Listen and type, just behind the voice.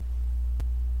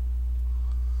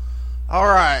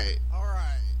Alright.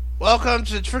 Welcome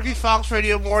to the Tricky Fox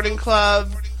Radio Morning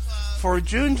Club for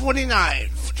June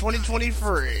 29th,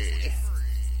 2023.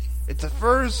 It's a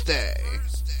Thursday.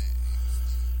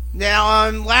 Now,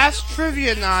 on last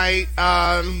trivia night,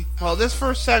 this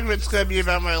first segment's going to be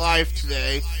about my life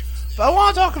today, but I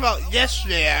want to talk about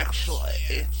yesterday,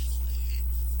 actually.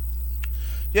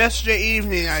 Yesterday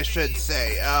evening, I should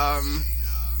say.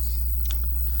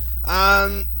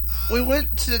 We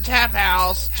went to the tap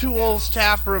house, Two Wolves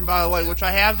Tap Room, by the way, which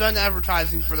I have done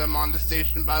advertising for them on the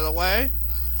station, by the way.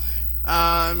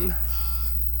 I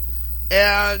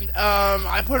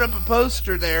put up a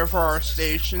poster there for our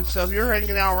station, so if you're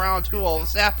hanging out around Two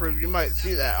Wolves Tap Room, you might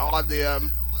see that on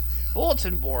the,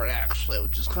 bulletin board, actually,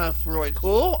 which is kind of really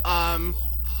cool.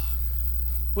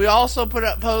 We also put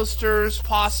up posters,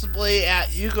 possibly at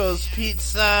Hugo's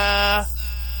Pizza,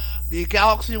 the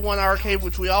Galaxy One Arcade,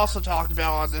 which we also talked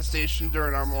about on this station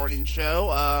during our morning show.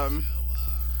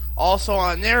 Also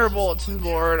on their bulletin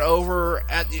board over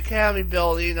at the Academy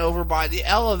Building, over by the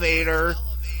elevator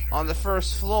on the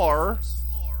first floor.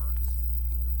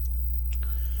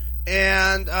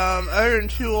 And other than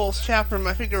Two Wolves Tap Room,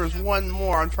 I think there was one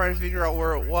more. I'm trying to figure out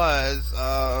where it was.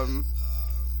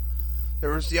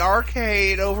 There was the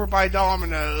arcade over by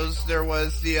Domino's. There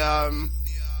was the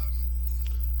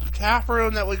tap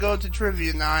room that we go to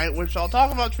trivia night, which I'll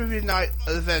talk about trivia night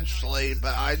eventually,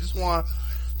 but I just want to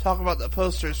talk about the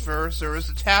posters first. There was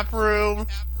the tap room,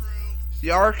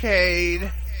 the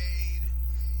arcade,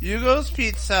 Hugo's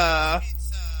Pizza,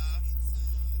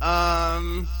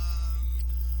 the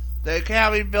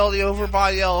Academy Building over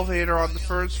by the elevator on the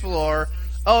first floor.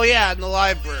 Oh yeah, and the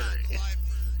library.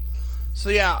 So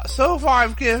yeah, so far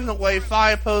I've given away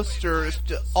 5 posters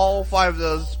to all 5 of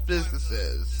those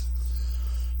businesses.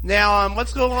 Now,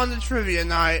 let's go on to trivia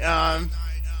night.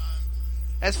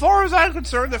 As far as I'm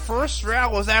concerned, the first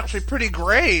round was actually pretty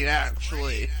great,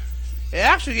 actually. It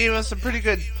actually gave us a pretty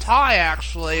good tie,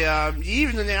 actually.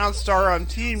 Even announced our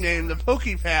team name, the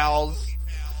Pokepals,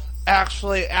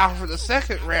 actually after the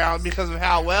second round because of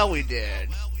how well we did.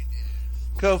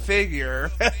 Go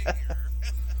figure.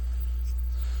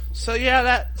 So yeah,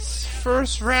 that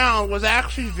first round was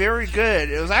actually very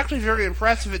good. It was actually very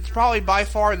impressive. It's probably by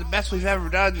far the best we've ever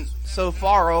done so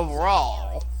far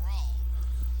overall.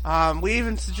 We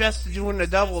even suggested doing a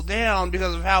double down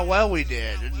because of how well we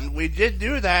did. And we did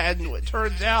do that, and it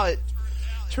turned out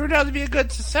to be a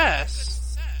good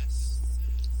success.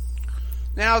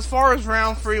 Now, as far as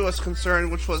round 3 was concerned,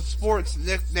 which was sports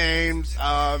nicknames,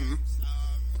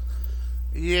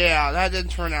 yeah, that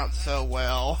didn't turn out so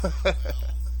well.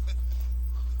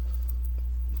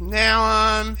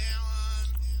 Now,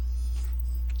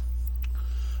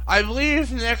 I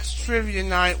believe next trivia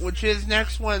night, which is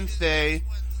next Wednesday,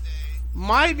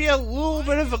 might be a little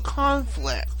bit of a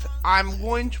conflict. I'm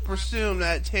going to presume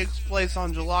that it takes place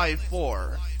on July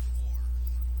 4th.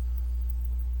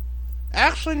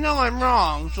 Actually, no, I'm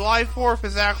wrong. July 4th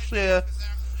is actually a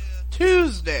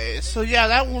Tuesday, so yeah,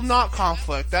 that will not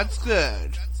conflict. That's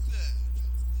good.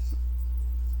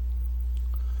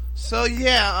 So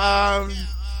yeah,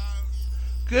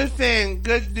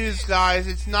 good news, guys.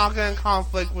 It's not going to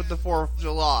conflict with the 4th of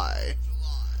July.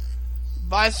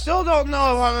 But I still don't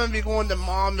know if I'm going to be going to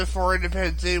Monmouth for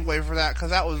Independence anyway for that,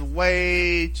 because that was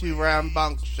way too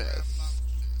rambunctious.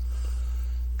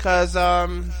 Because,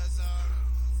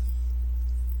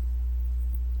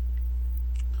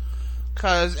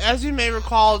 as you may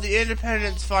recall, the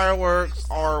Independence fireworks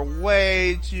are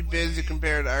way too busy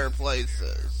compared to other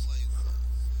places.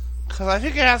 Because I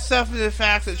think it has stuff to do with the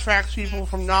fact that it attracts people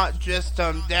from not just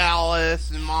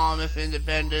Dallas and Monmouth,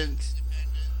 Independence,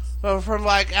 but from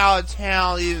like out of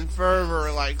town, even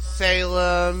further, like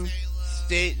Salem,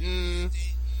 Staten,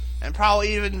 and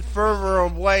probably even further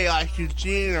away, like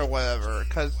Eugene or whatever.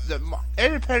 Because the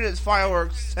Independence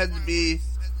fireworks tend to be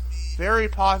very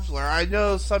popular. I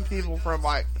know some people from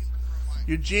like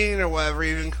Eugene or whatever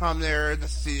even come there to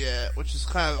see it, which is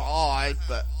kind of odd,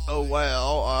 but oh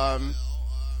well.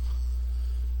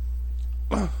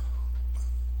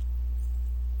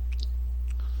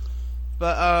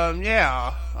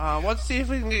 Yeah. Let's see if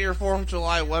we can get your 4th of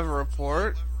July weather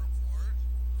report.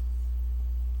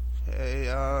 Okay,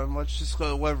 let's just go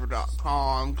to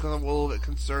weather.com, because I'm a little bit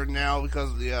concerned now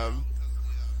because of the,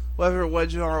 weather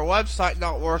widget on our website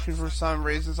not working for some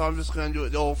reason, so I'm just going to do it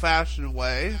the old-fashioned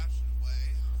way.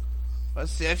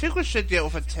 Let's see, I think we should get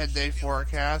with a 10-day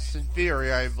forecast, in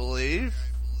theory, I believe.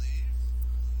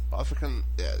 Well, if we can,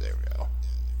 yeah, there we go.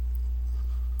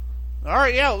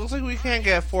 Alright, yeah, it looks like we can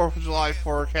get a 4th of July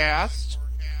forecast.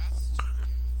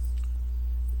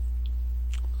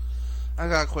 I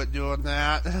gotta quit doing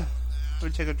that.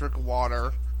 Let me take a drink of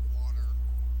water.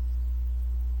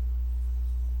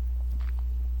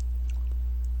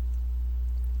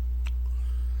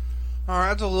 Alright,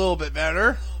 that's a little bit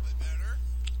better.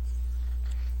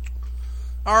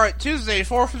 Alright, Tuesday,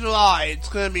 4th of July. It's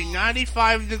going to be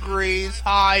 95 degrees,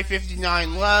 high,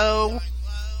 59 low.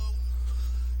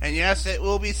 And yes, it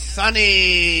will be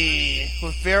sunny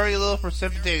with very little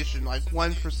precipitation, like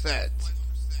 1%.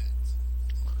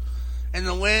 And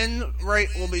the wind rate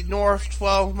will be north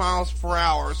 12 miles per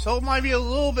hour. So it might be a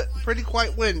little bit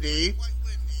quite windy.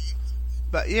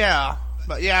 But yeah,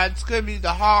 it's going to be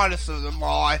the hottest of them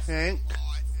all, I think.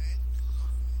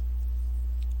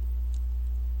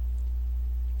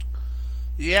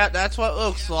 Yeah, that's what it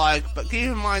looks like, but keep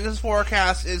in mind this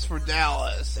forecast is for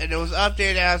Dallas, and it was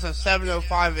updated as of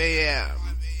 7:05 a.m.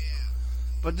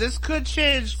 But this could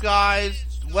change, guys.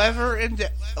 Weather in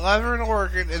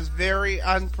Oregon is very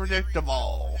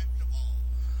unpredictable.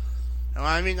 And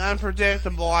when I mean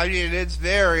unpredictable, I mean it's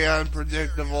very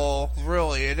unpredictable.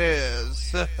 Really, it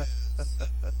is.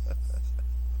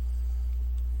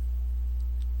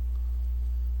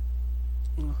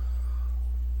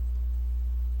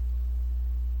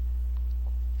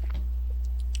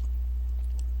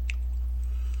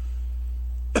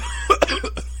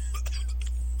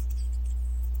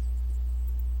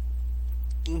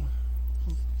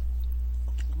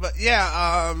 But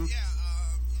yeah,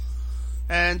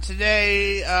 and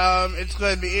today, it's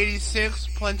going to be 86,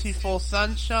 plentiful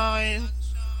sunshine,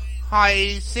 high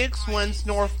 86, winds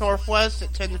north-northwest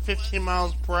at 10 to 15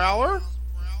 miles per hour.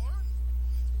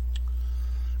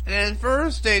 And then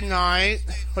Thursday night,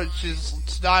 which is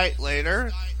tonight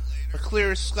later, a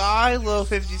clear sky, low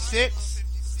 56,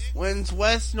 winds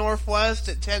west-northwest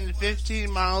at 10 to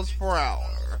 15 miles per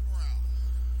hour.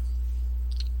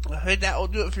 I think that will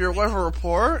do it for your weather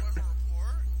report.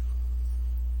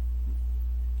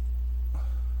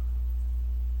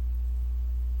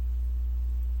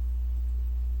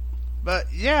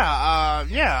 But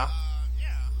yeah.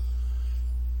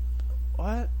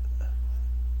 What?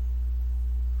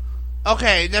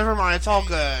 Okay, never mind. It's all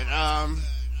good.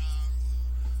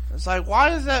 It's like,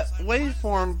 why is that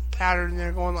waveform pattern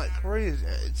there going like crazy?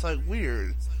 It's like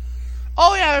weird.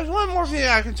 Oh yeah, there's one more thing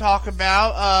I can talk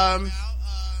about.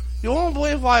 You won't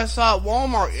believe what I saw at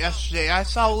Walmart yesterday. I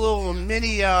saw a little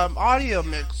mini audio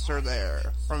mixer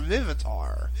there from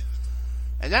Vivitar.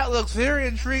 And that looks very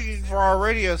intriguing for our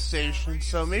radio station,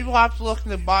 so maybe we'll have to look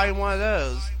into buying one of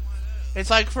those.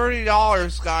 It's like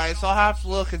 $30, guys, so I'll have to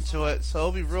look into it, so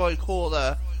it'll be really cool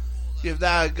to give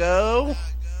that a go.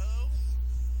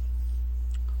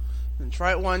 And try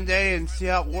it one day and see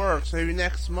how it works, maybe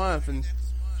next month, and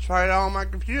try it out on my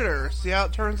computer, see how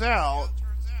it turns out.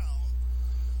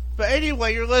 But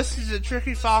anyway, you're listening to the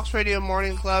Tricky Fox Radio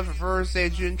Morning Club for Thursday,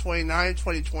 June 29,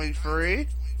 2023.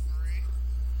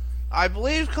 I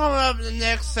believe coming up in the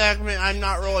next segment, I'm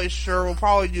not really sure, we'll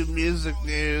probably do music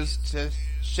news to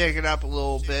shake it up a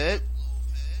little bit.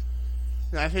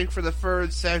 And I think for the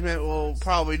third segment, we'll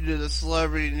probably do the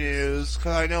celebrity news,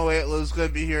 because I know Ayla's going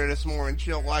to be here this morning.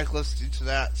 She don't like listening to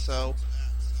that, so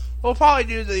we'll probably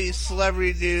do the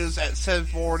celebrity news at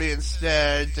 7:40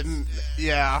 instead.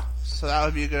 Yeah. So that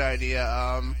would be a good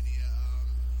idea.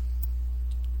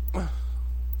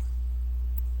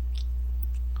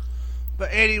 But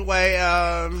anyway,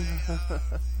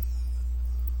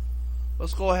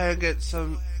 let's go ahead and get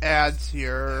some ads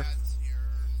here.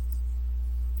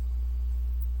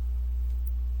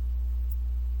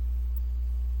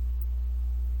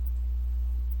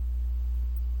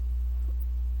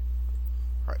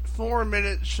 Alright, 4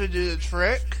 minutes should do the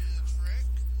trick.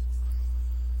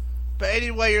 But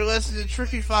anyway, you're listening to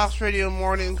Tricky Fox Radio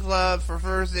Morning Club for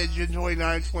Thursday, June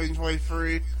 29,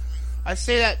 2023. I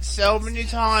say that so many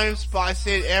times, but I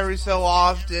say it every so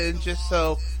often, just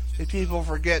so if people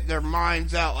forget their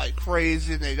minds out like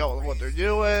crazy and they don't know what they're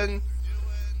doing.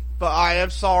 But I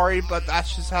am sorry, but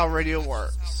that's just how radio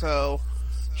works. So,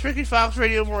 Tricky Fox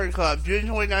Radio Morning Club, June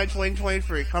 29,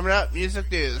 2023. Coming up,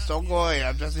 music news. Don't go away.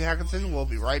 I'm Jesse Hackinson. We'll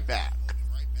be right back.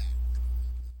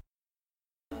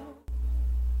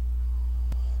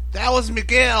 That was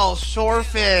Miguel, Sure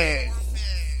Thing.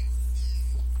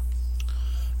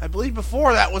 I believe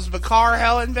before that was Bakar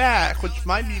Hell and Back, which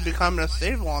might be becoming a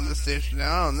staple on this station.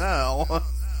 I don't know.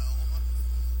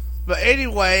 But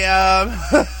anyway,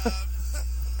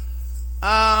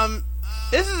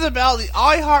 this is about the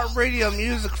iHeartRadio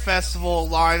Music Festival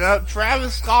lineup.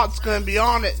 Travis Scott's going to be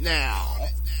on it now.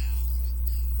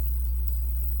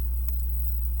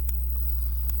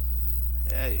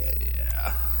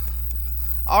 Yeah.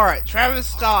 Alright, Travis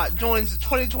Scott joins the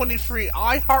 2023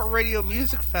 iHeartRadio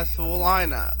Music Festival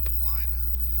lineup.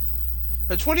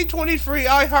 The 2023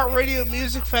 iHeartRadio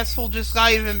Music Festival just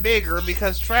got even bigger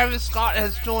because Travis Scott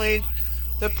has joined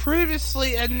the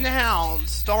previously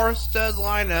announced star-studded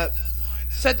lineup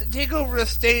set to take over the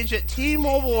stage at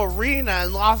T-Mobile Arena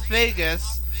in Las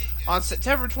Vegas on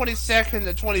September 22nd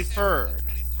to 23rd.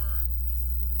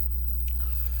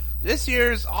 This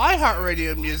year's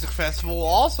iHeartRadio Music Festival will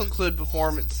also include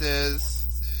performances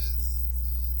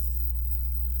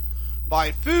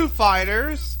by Foo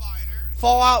Fighters,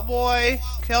 Fall Out Boy,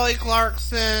 Kelly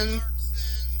Clarkson,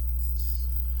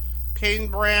 Kane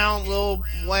Brown, Lil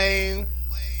Wayne,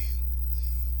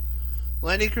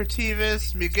 Lenny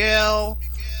Kravitz, Miguel,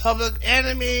 Public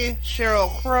Enemy,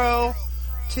 Sheryl Crow,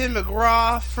 Tim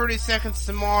McGraw, 30 Seconds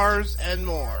to Mars, and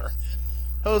more.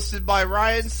 Hosted by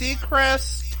Ryan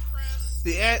Seacrest,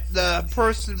 the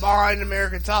person behind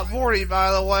American Top 40,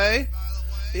 by the way.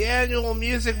 The annual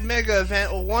music mega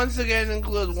event will once again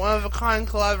include one-of-a-kind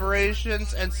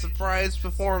collaborations and surprise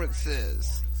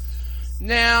performances.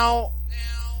 Now,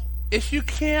 if you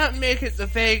can't make it to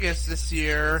Vegas this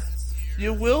year,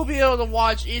 you will be able to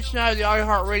watch each night of the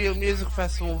iHeartRadio Music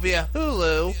Festival via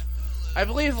Hulu. I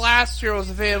believe last year it was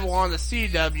available on the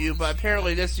CW, but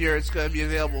apparently this year it's going to be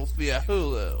available via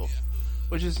Hulu,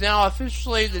 which is now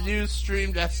officially the new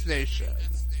stream destination.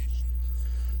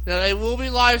 Now, they will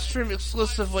be live streamed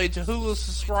exclusively to Hulu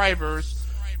subscribers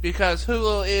because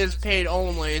Hulu is paid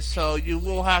only, so you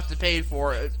will have to pay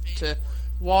for it to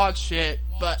watch it,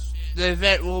 but the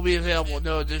event will be available at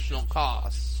no additional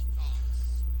cost.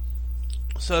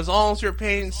 So as long as you're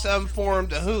paying some form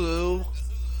to Hulu,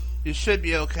 you should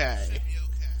be okay.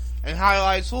 And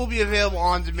highlights will be available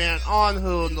on demand on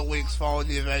Hulu in the weeks following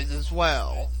the event as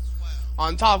well.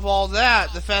 On top of all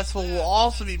that, the festival will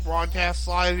also be broadcast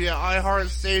live via iHeart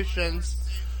stations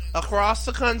across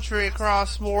the country,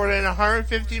 across more than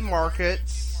 150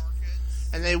 markets,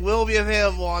 and they will be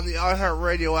available on the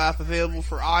iHeartRadio app, available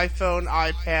for iPhone,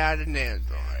 iPad, and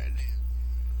Android.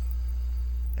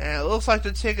 And it looks like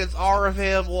the tickets are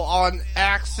available on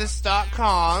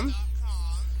Axis.com.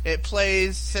 It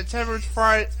plays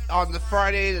on the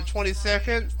Friday the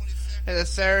 22nd and the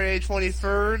Saturday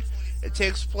 23rd. It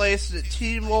takes place at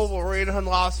T-Mobile Arena in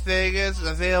Las Vegas. It's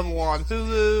available on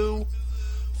Hulu.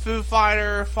 Foo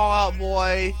Fighter, Fall Out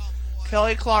Boy,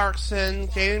 Kelly Clarkson,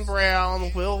 Kane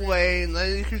Brown, Lil Wayne,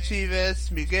 Lenny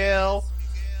Kravitz, Miguel,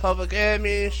 Public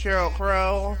Enemy, Sheryl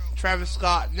Crow, Travis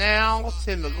Scott Now,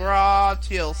 Tim McGraw,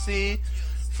 TLC,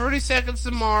 30 Seconds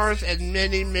to Mars, and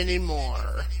many, many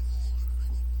more.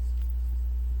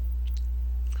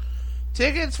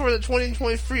 Tickets for the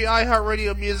 2023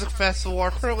 iHeartRadio Music Festival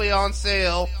are currently on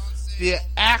sale via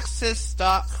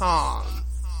Axis.com.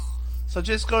 So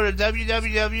just go to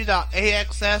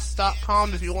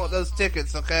www.axs.com if you want those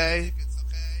tickets, okay?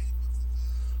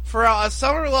 For a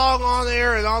summer-long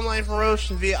on-air and online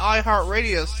promotion via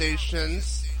iHeartRadio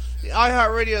stations, the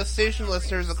iHeartRadio station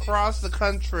listeners across the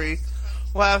country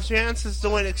will have chances to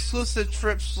win exclusive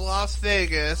trips to Las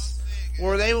Vegas,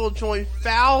 where they will join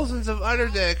thousands of other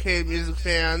dedicated music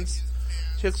fans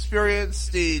to experience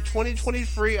the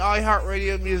 2023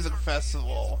 iHeartRadio Music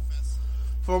Festival.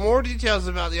 For more details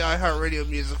about the iHeartRadio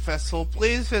Music Festival,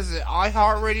 please visit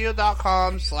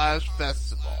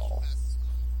iHeartRadio.com/festival.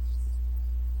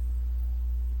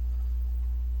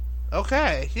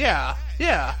 Okay, yeah.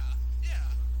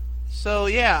 So,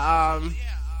 here's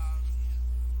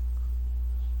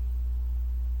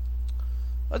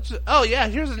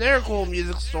another cool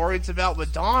music story. It's about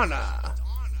Madonna.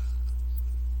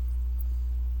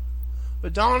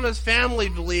 Madonna's family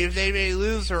believe they may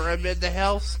lose her amid the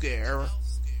health scare.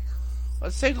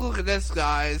 Let's take a look at this,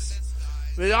 guys.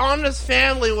 Madonna's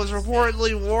family was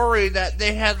reportedly worried that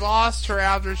they had lost her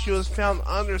after she was found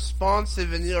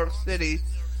unresponsive in New York City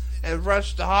and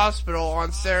rushed to hospital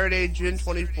on Saturday, June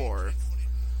 24th.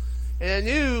 In a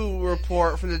new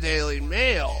report from the Daily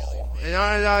Mail, an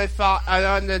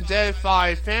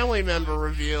unidentified family member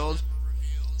revealed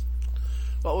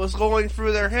what was going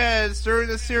through their heads during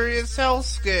the serious health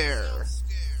scare.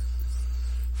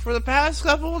 For the past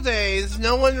couple of days,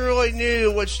 no one really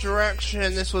knew which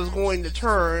direction this was going to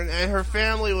turn, and her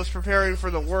family was preparing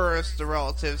for the worst, the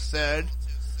relatives said.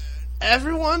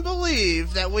 Everyone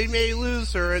believed that we may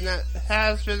lose her, and that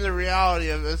has been the reality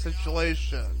of the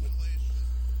situation.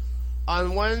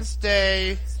 On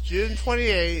Wednesday, June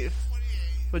 28th,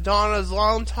 Madonna's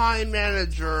longtime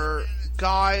manager,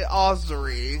 Guy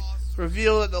Osery,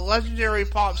 revealed that the legendary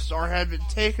pop star had been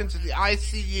taken to the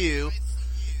ICU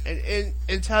and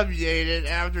intubated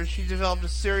after she developed a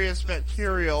serious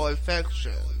bacterial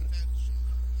infection.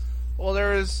 While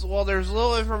there's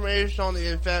little information on the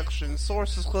infection,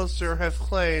 sources close to her have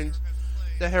claimed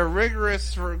that her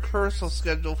rigorous rehearsal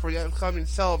schedule for the upcoming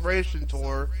Celebration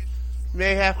tour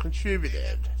may have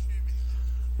contributed.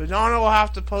 Madonna will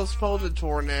have to postpone the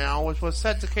tour now, which was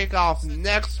set to kick off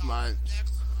next month,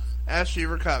 as she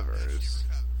recovers.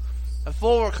 A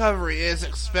full recovery is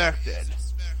expected.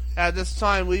 At this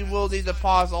time, we will need to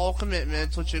pause all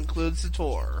commitments, which includes the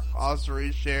tour,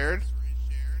 Ozzy shared.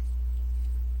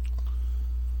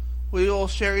 We will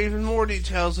share even more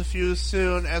details with you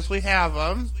soon as we have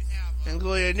them,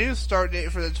 including a new start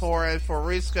date for the tour and for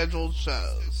rescheduled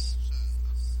shows.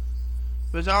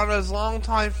 Madonna's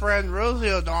longtime friend Rosie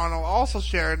O'Donnell also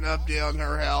shared an update on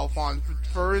her health on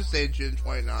Thursday, June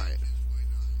 29th.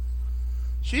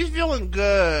 She's feeling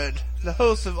good, the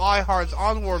host of iHeart's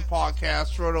Onward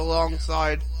podcast wrote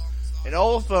alongside an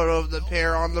old photo of the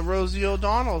pair on the Rosie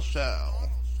O'Donnell show.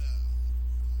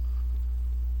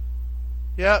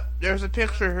 Yep, there's a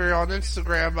picture here on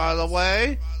Instagram, by the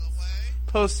way,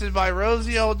 posted by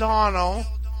Rosie O'Donnell.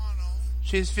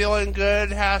 She's feeling good,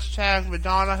 hashtag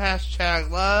Madonna,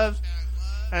 hashtag love.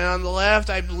 And on the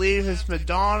left, I believe, is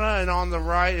Madonna, and on the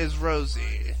right is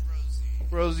Rosie.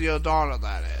 Rosie O'Donnell,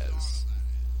 that is.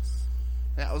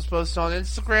 That was posted on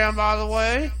Instagram, by the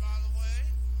way.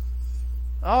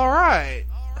 Alright.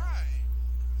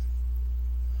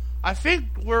 I think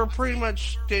we're pretty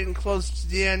much getting close to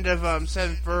the end of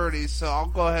 7:30, so I'll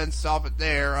go ahead and stop it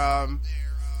there.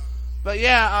 But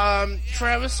yeah,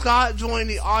 Travis Scott joined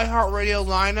the iHeartRadio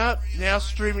lineup, now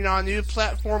streaming on a new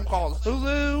platform called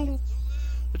Hulu,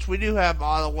 which we do have,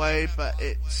 by the way, but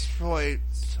it's really,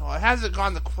 so it hasn't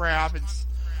gone to crap.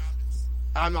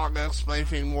 I'm not going to explain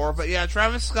anything more, but yeah,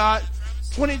 Travis Scott,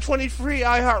 2023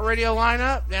 iHeartRadio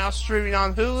lineup, now streaming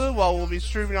on Hulu. Well, we'll be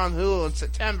streaming on Hulu in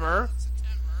September.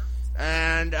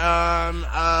 And,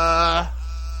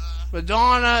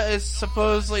 Madonna is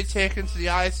supposedly taken to the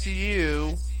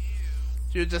ICU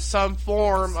due to some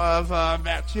form of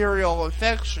bacterial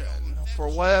infection for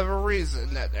whatever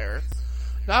reason that they're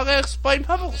not going to explain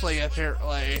publicly,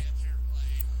 apparently.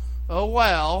 Oh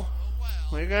well,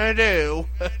 what are you going to do?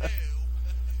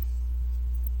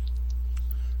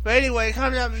 But anyway,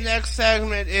 coming up next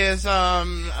segment is,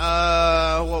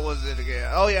 what was it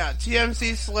again? Oh yeah,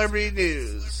 TMZ Celebrity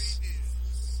News.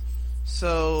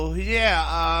 So,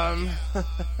 yeah,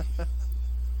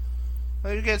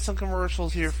 let me get some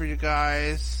commercials here for you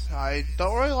guys. I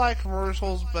don't really like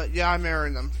commercials, but yeah, I'm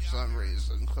airing them for some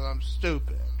reason, because I'm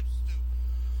stupid.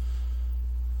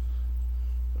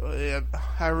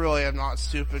 I really am not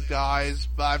stupid, guys,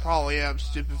 but I probably am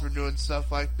stupid for doing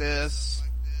stuff like this.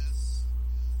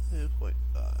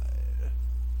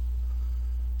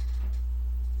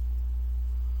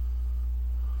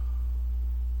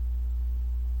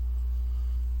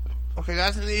 Okay,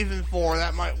 that's an even 4.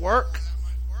 That might work.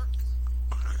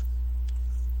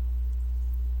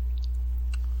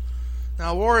 Now,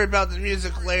 I'll worry about the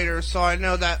music later, so I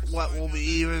know that what will be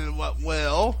even and what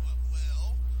will.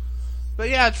 But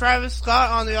yeah, Travis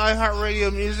Scott on the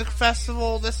iHeartRadio Music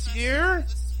Festival this year,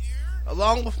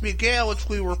 along with Miguel, which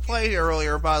we were playing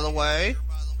earlier, by the way.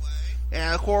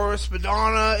 And of course,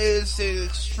 Madonna is in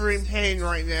extreme pain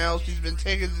right now. She's been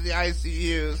taken to the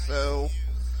ICU, so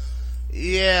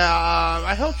yeah,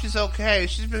 I hope she's okay.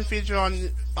 She's been featured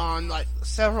on like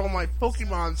several of my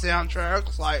Pokemon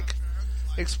soundtracks, like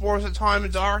Explorers of Time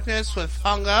and Darkness with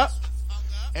Hung Up,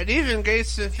 and even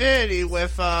Gates to Infinity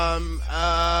with what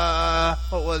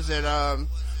was it?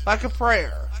 Like a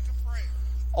Prayer.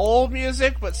 Old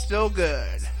music, but still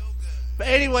good. But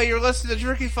anyway, you're listening to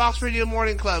Ricky Fox Radio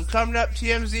Morning Club. Coming up,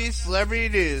 TMZ Celebrity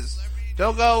News.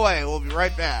 Don't go away. We'll be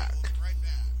right back.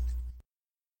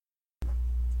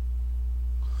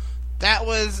 That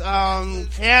was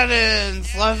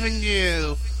Cannon's Loving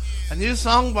You. A new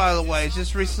song, by the way,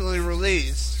 just recently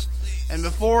released. And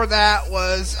before that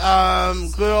was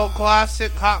good old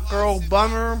classic Hot Girl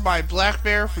Bummer by Black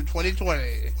Bear from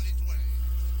 2020.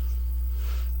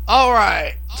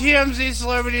 Alright, TMZ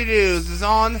Celebrity News is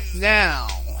on now.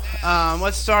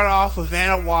 Let's start off with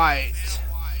Vanna White.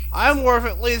 I'm worth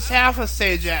at least half of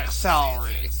Sajak's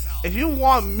salary. If you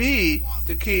want me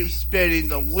to keep spinning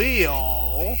the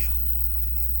wheel...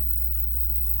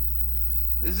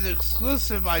 This is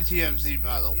exclusive by TMZ,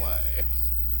 by the way.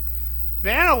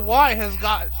 Vanna White has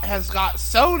got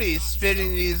Sony spinning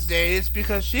these days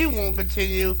because she won't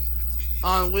continue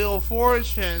on Wheel of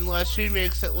Fortune unless she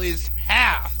makes at least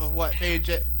half of what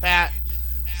Pat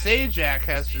Sajak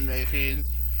has been making,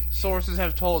 sources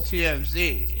have told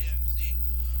TMZ.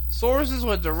 Sources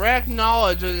with direct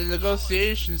knowledge of the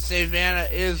negotiations say Vanna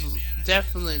is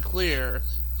definitely clear.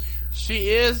 She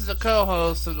is the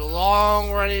co-host of the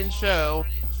long-running show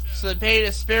So the pay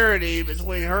disparity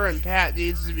between her and Pat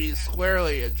needs to be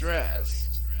squarely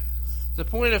addressed. The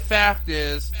point of fact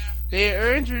is, they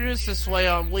are introduced this way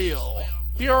on Wheel.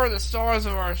 Here are the stars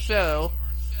of our show,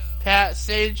 Pat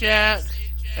Sajak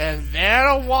and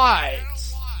Vanna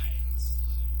White.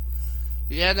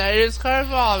 Yeah, that is kind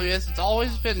of obvious. It's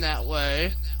always been that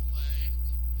way.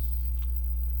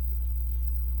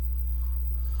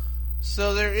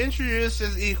 So they're introduced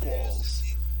as equals,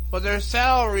 but their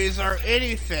salaries are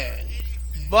anything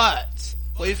but.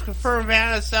 We've confirmed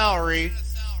Vanna's salary,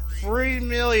 $3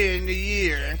 million a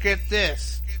year, and get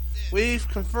this, we've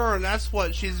confirmed that's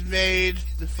what she's made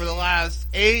for the last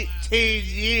 18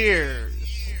 years.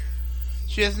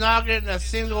 She has not gotten a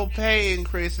single pay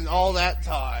increase in all that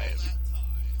time.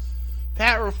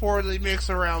 Pat reportedly makes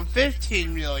around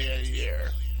 $15 million a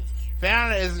year.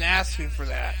 Vanna isn't asking for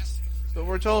that, but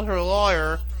we're told her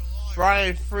lawyer,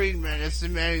 Brian Friedman, is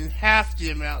demanding half the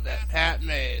amount that Pat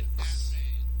makes.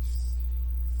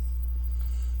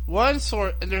 One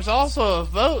sort, and there's also a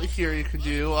vote here you can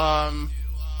do.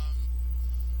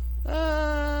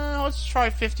 Let's try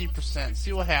 50%.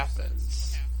 See what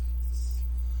happens.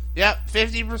 Yep,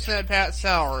 50% Pat's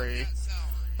salary.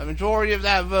 A majority of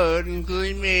that vote,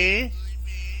 including me,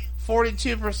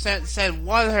 42% said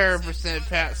 100%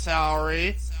 Pat's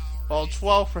salary, while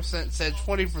 12% said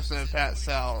 20% Pat's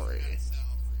salary.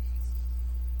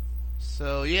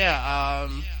 So yeah,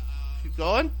 keep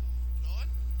going.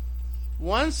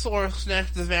 One source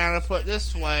next to Vanna put it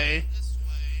this way: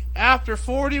 after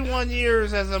 41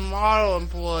 years as a model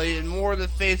employee and more the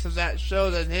face of that show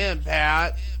than him,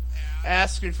 Pat,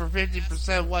 asking for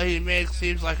 50% what he makes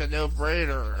seems like a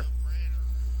no-brainer.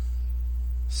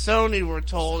 Sony, we're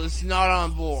told, is not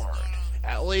on board.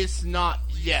 At least not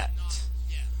yet.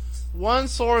 One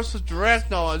source with direct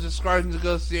knowledge describes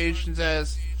negotiations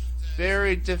as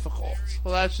very difficult.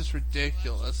 Well, that's just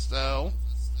ridiculous, though.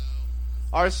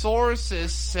 Our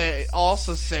sources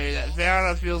also say that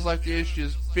Vanna feels like the issue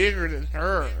is bigger than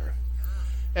her.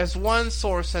 As one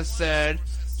source has said,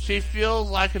 she feels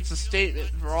like it's a statement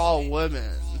for all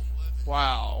women.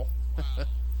 Wow.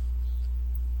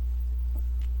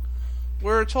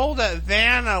 We're told that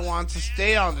Vanna wants to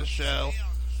stay on the show,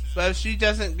 but if she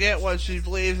doesn't get what she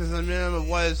believes is the minimum of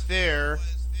what is fair,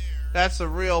 that's a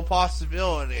real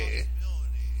possibility.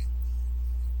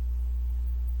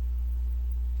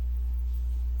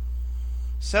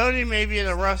 Sony may be in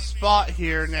a rough spot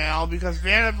here now because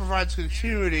Vanna provides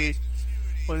continuity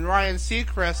when Ryan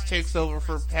Seacrest takes over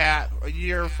for Pat a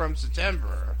year from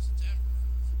September.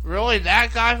 Really?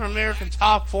 That guy from American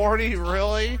Top 40?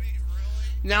 Really?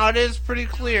 Now it is pretty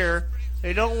clear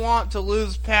they don't want to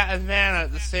lose Pat and Vanna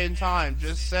at the same time,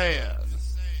 just saying.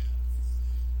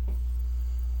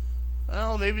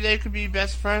 Well, maybe they could be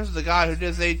best friends with the guy who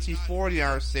does AT40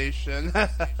 on our station.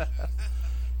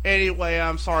 Anyway,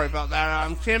 I'm sorry about that.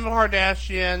 Kim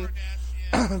Kardashian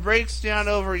breaks down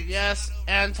over yes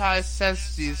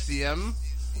anti-sexism.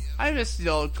 I miss the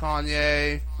old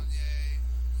Kanye.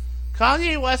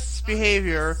 Kanye West's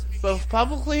behavior, both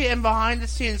publicly and behind the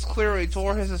scenes, clearly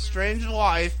tore his estranged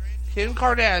wife, Kim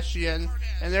Kardashian,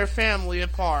 and their family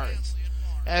apart,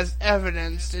 as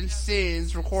evidenced in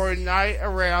scenes recorded night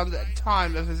around the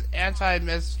time of his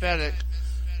anti-Semitic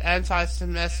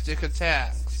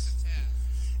attacks.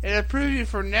 In a preview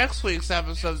for next week's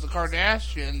episode of The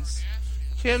Kardashians,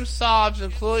 Kim sobs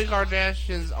in Khloe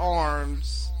Kardashian's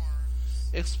arms,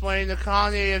 explaining the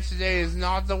Kanye of today is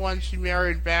not the one she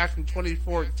married back in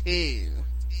 2014,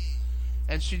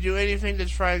 and she'd do anything to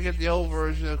try and get the old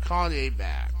version of Kanye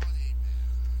back.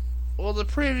 Well, the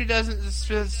preview doesn't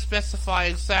specify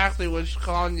exactly which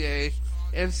Kanye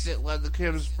incident led to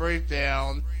Kim's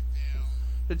breakdown.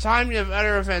 The timing of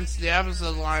other events in the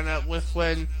episode line up with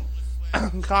when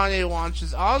Kanye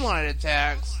launches online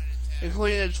attacks,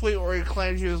 including a tweet where he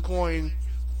claimed he was going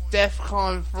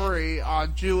DEFCON free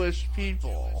on Jewish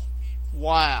people.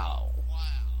 Wow.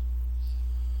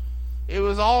 It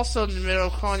was also in the middle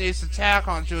of Kanye's attack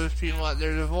on Jewish people at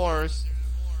their divorce,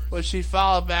 which he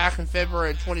filed back in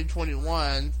February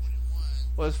 2021,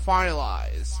 was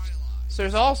finalized. So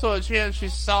there's also a chance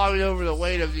she's sobbing over the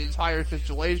weight of the entire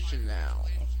situation now.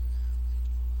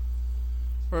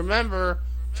 Remember,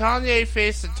 Kanye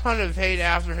faced a ton of hate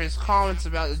after his comments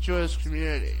about the Jewish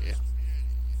community.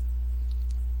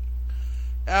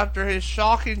 After his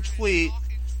shocking tweet,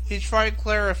 he tried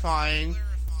clarifying,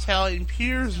 telling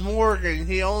Piers Morgan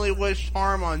he only wished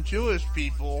harm on Jewish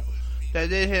people that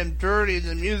did him dirty in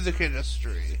the music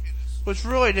industry, which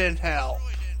really didn't help.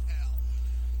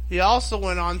 He also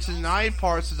went on to deny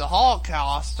parts of the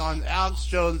Holocaust on Alex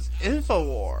Jones'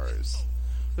 InfoWars,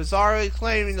 bizarrely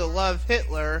claiming to love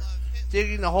Hitler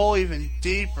digging the hole even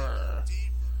deeper.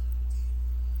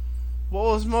 What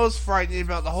was most frightening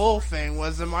about the whole thing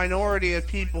was the minority of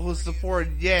people who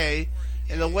supported Ye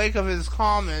in the wake of his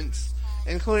comments,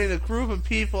 including a group of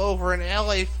people over an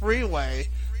LA freeway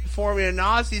performing a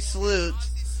Nazi salute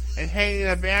and hanging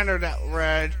a banner that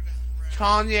read,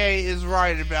 "Kanye is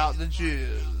right about the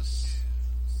Jews."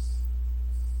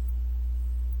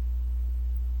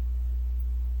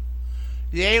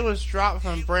 Ye was dropped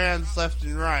from brands left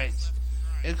and right,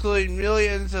 including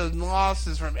millions of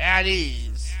losses from At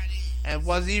Ease, and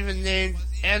was even named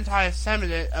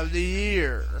Anti-Semitic of the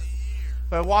Year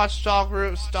by watchdog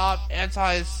group Stop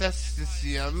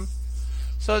Anti-Semitism.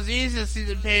 So it's easy to see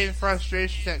the pain and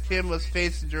frustration that Kim was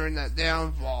facing during that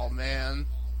downfall, man.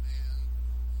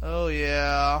 Oh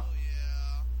yeah.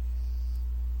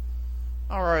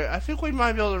 Alright, I think we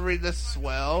might be able to read this as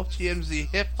well. TMZ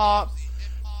Hip Hop,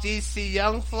 DC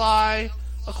Young Fly.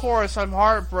 Of course, I'm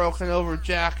heartbroken over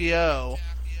Jackie O,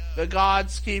 but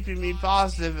God's keeping me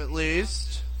positive at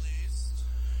least.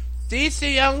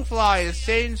 DC Young Fly is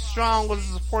staying strong with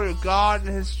the support of God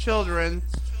and his children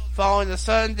following the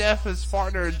sudden death of his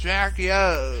partner Jackie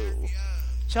O,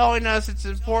 telling us it's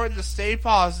important to stay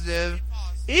positive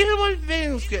even when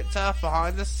things get tough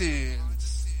behind the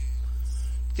scenes.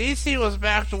 DC was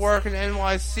back to work in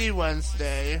NYC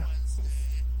Wednesday,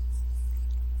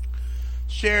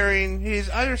 sharing he's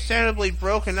understandably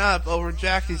broken up over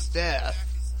Jackie's death.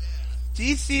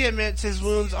 DC admits his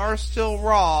wounds are still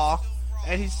raw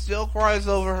and he still cries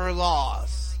over her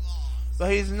loss,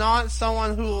 but he's not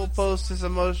someone who will post his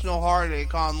emotional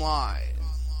heartache online.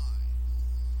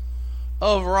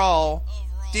 Overall,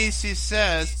 DC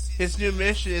says his new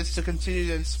mission is to continue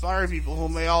to inspire people who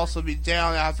may also be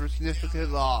down after a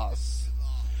significant loss.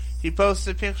 He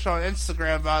posted a picture on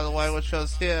Instagram, by the way, which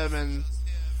shows him and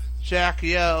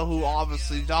Jackie O, who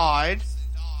obviously died.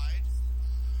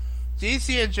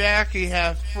 DC and Jackie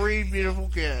have 3 beautiful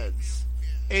kids,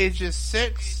 ages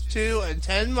 6, 2, and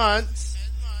 10 months,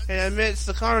 and admits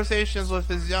the conversations with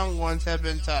his young ones have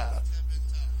been tough.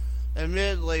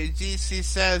 Admittedly, DC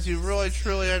says you really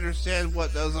truly understand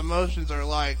what those emotions are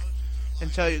like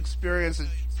until you experience a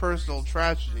personal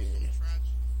tragedy.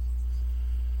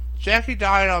 Jackie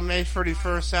died on May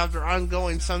 31st after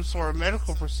undergoing some sort of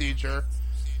medical procedure,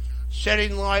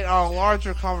 shedding light on a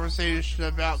larger conversation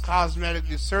about cosmetic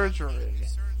surgery.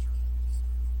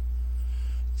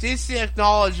 DC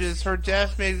acknowledges her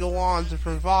death may go on to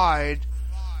provide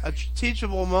a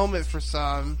teachable moment for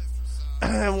some,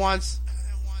 and wants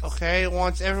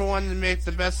everyone to make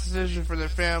the best decision for their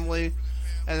family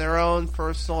and their own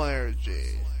personal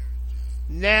energy.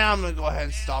 Now I'm going to go ahead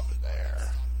and stop it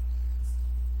there.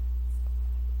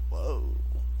 Whoa.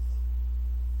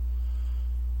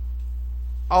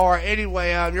 Alright,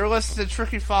 anyway, you're listening to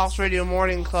Tricky Fox Radio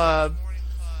Morning Club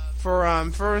for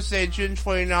Thursday, June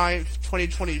 29th,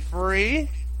 2023.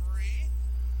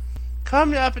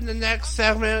 Coming up in the next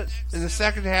segment, in the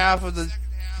second half of the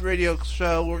radio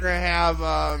show, we're going to have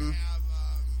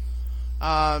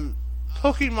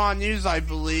Pokemon news, I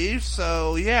believe.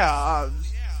 So, yeah,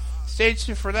 stay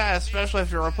tuned for that, especially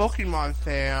if you're a Pokemon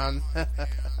fan.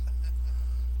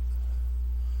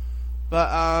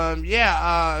 But,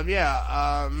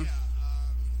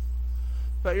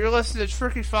 but you're listening to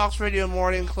Tricky Fox Radio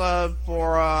Morning Club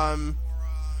for,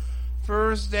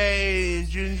 Thursday,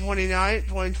 June 29th,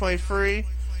 2023.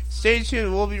 Stay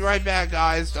tuned. We'll be right back,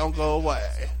 guys. Don't go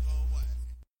away.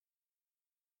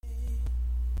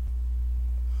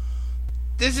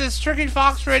 This is Tricky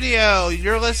Fox Radio.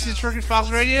 You're listening to Tricky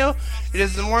Fox Radio. It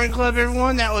is the Morning Club,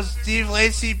 everyone. That was Steve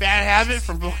Lacy, Bad Habit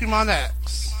from Pokemon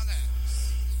X.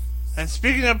 And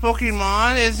speaking of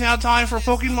Pokemon, it's now time for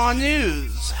Pokemon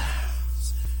news.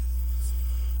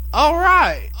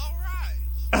 Alright.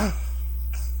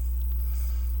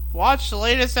 Watch the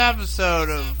latest episode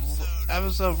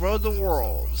of Road to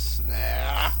Worlds.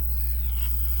 Nah.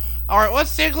 Alright,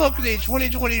 let's take a look at the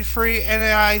 2023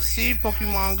 NAIC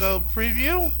Pokemon Go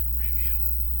preview.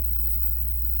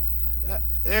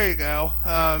 There you go.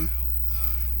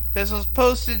 This was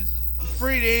posted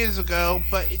 3 days ago,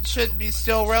 but it should be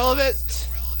still relevant.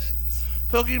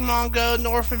 Pokemon Go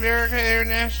North America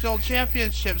International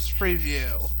Championships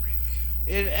preview.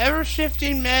 In an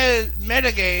ever-shifting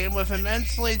metagame with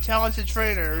immensely talented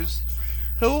trainers,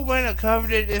 who will win a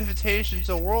coveted invitation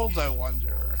to Worlds, I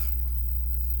wonder?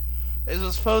 This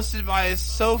was posted by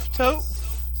Softope,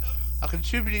 a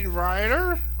contributing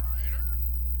writer.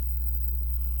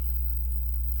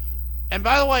 And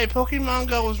by the way, Pokemon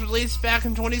Go was released back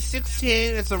in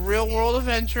 2016. It's a real-world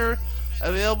adventure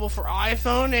available for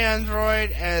iPhone and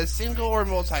Android as single or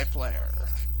multiplayer.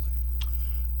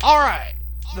 Alright.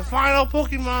 the final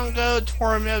Pokemon Go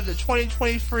tournament of the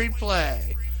 2023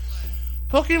 play.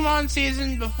 Pokemon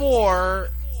season before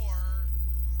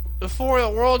the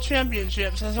World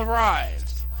Championships has arrived.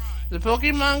 The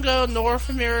Pokemon Go North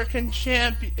American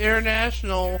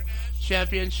International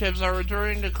Championships are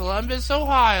returning to Columbus,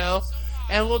 Ohio,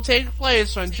 and will take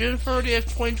place on June 30th,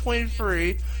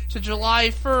 2023 to July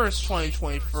 1st,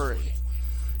 2023.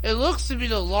 It looks to be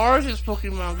the largest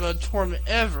Pokemon Go tournament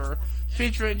ever,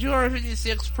 featuring a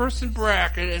 256-person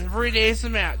bracket and 3 days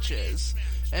of matches,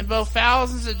 and both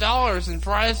thousands of dollars in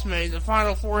prize money. The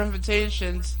final 4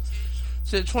 invitations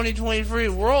to the 2023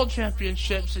 World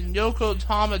Championships in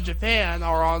Yokohama, Japan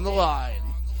are on the line.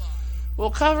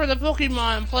 We'll cover the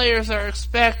Pokemon players that are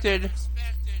expected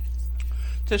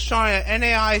to shine at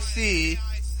NAIC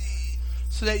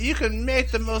so that you can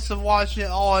make the most of watching it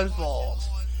all unfold.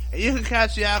 And you can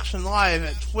catch the action live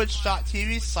at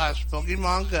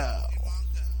twitch.tv/Pokemon Go.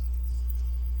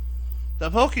 The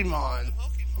Pokemon.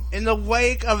 In the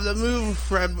wake of the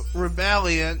move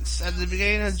rebellions at the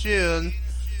beginning of June,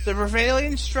 the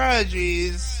prevailing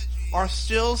strategies are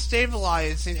still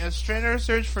stabilizing as trainers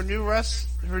search for new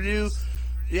recipes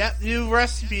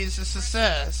of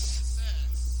success.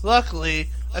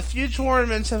 Luckily, a few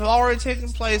tournaments have already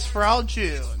taken place throughout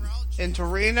June in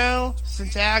Torino,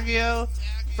 Sant'Agio,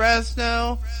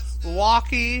 Fresno,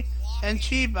 Milwaukee, and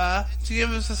Chiba to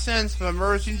give us a sense of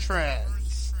emerging trends.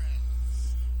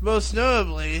 Most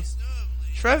notably,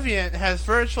 Trevenant has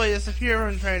virtually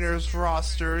disappeared from trainers'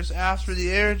 rosters after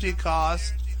the energy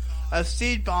cost of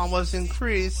Seed Bomb was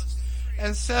increased,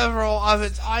 and several of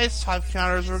its Ice-type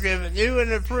counters were given new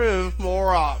and improved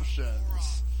more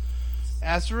options.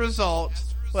 As a result,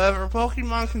 whether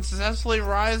Pokemon can successfully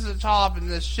rise to the top in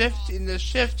this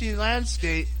shifting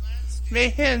landscape may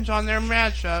hinge on their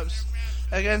matchups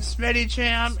against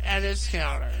Medicham and its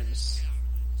counters.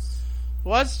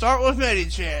 Let's start with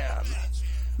Medicham.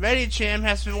 Medicham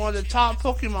has been one of the top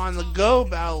Pokemon in the Go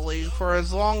Battle League for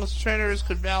as long as trainers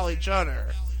could battle each other,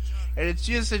 and its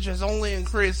usage has only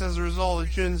increased as a result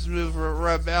of June's move for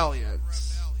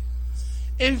Rebellions.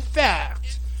 In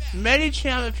fact,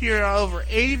 Medicham appeared on over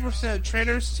 80% of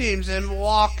trainers' teams in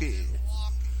Milwaukee.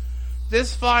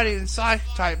 This fighting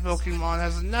Psychic-type Pokemon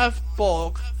has enough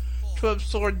bulk to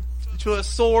absorb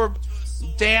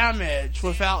damage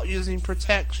without using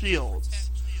Protect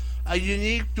Shields. A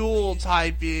unique dual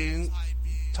typing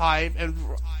that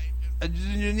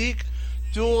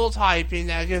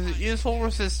gives it useful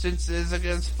resistances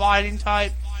against fighting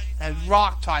type and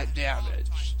rock type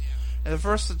damage, and a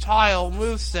versatile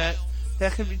moveset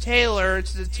that can be tailored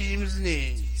to the team's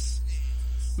needs.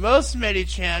 Most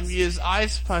Medicham use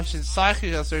Ice Punch and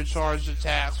Psychic as their charged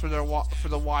attacks for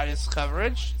the widest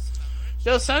coverage,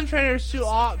 though some trainers do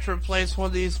opt to replace one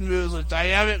of these moves with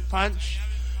Dynamic Punch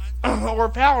or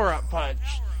Power Up Punch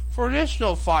for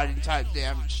additional fighting type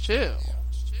damage too.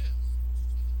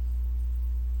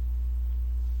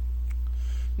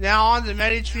 Now on to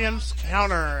Medicham's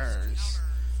counters.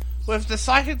 With the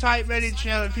Psychic type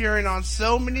Medicham appearing on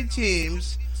so many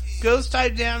teams, Ghost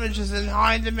type damage is in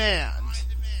high demand.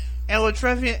 And with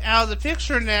Trevenant out of the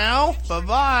picture now,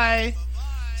 bye-bye.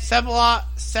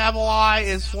 Sableye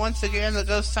is once again the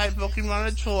Ghost type Pokemon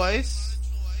of choice,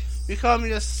 becoming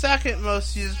the second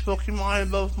most used Pokemon in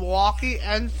both Milwaukee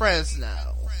and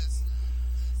Fresno.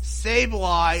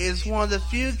 Sableye is one of the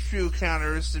few true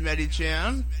counters to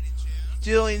Medicham,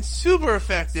 dealing super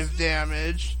effective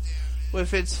damage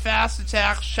with its fast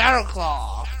attack Shadow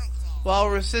Claw, while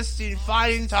resisting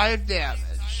fighting type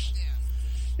damage.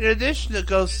 In addition to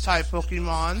Ghost type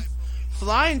Pokemon,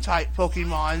 Flying type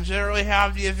Pokemon generally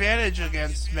have the advantage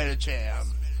against Medicham.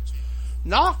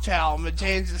 Noctowl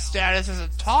maintains its status as a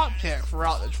top pick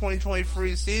throughout the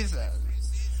 2023 season,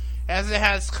 as it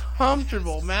has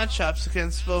comfortable matchups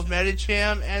against both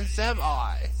Medicham and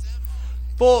Sableye,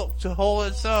 bulk to hold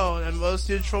its own in most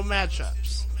neutral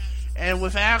matchups, and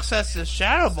with access to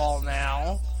Shadow Ball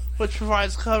now, which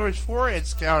provides coverage for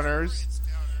its counters,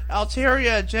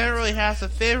 Altaria generally has a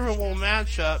favorable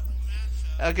matchup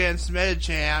against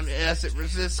Medicham as it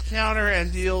resists counter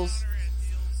and deals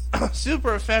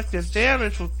super effective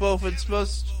damage with both its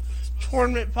most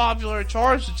tournament popular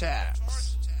charge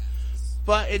attacks.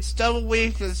 But its double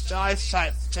weakness to Ice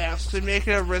type attacks could make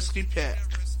it a risky pick.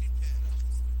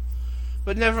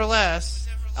 But nevertheless,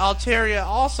 Altaria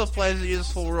also plays a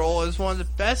useful role as one of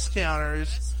the best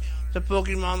counters to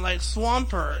Pokemon like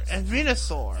Swampert and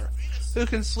Venusaur, who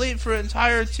can sleep for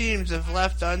entire teams if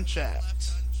left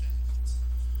unchecked.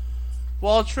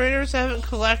 While trainers haven't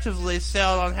collectively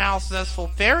settled on how successful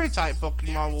Fairy-type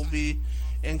Pokemon will be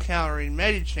encountering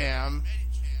Medicham,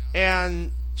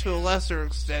 and to a lesser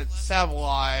extent,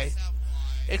 Sableye.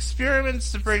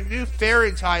 Experiments to bring new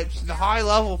fairy types into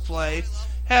high-level play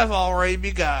have already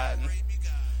begun.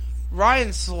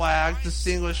 Ryan Swag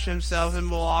distinguished himself in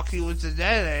Milwaukee with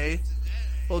Dedenne,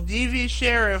 while DV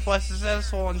Sheriff was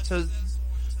successful in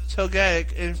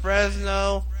Togetic. In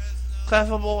Fresno,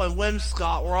 Clefable and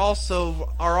Whimsicott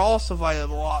are also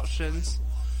viable options,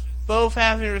 both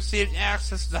having received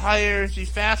access to high-energy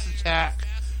fast attack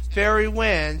Fairy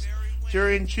Wind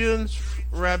during June's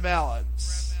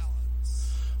rebalance.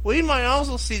 We might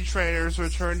also see trainers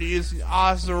return to using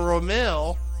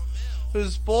Azuromil,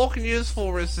 whose bulk and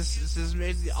useful resistances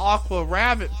made the Aqua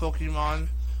Rabbit Pokemon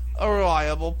a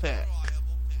reliable pick.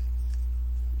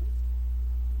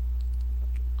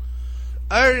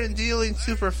 Other than dealing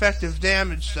super effective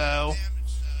damage, though,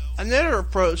 another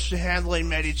approach to handling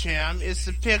Medicham is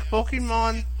to pick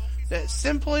Pokemon that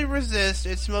simply resist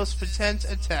its most potent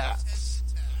attacks.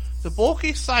 The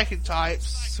bulky Psychic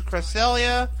types,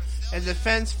 Cresselia and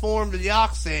defense-formed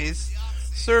Deoxys,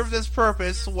 serve this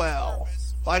purpose well.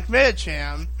 Like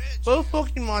Medicham, both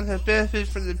Pokemon have benefited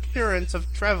from the appearance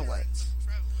of Trevenant.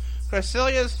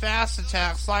 Cresselia's fast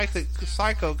attack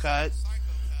Psycho Cut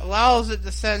allows it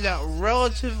to send out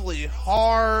relatively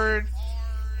hard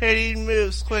hitting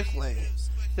moves quickly.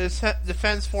 This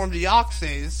defense-formed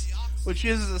Deoxys, which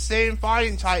uses the same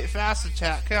fighting type fast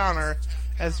attack counter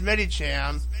as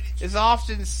Medicham, is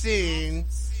often seen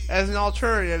as an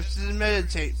alternative to the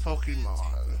Meditate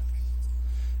Pokemon.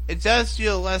 It does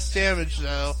deal less damage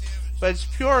though, but its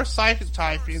pure Psychic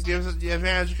typing gives it the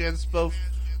advantage against both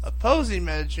opposing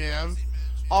Medicham,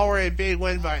 already a big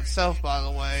win by itself by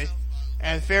the way,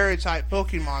 and Fairy type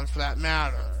Pokemon for that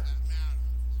matter.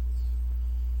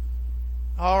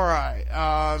 Alright,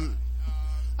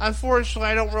 unfortunately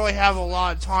I don't really have a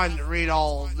lot of time to read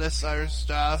all of this other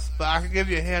stuff, but I can give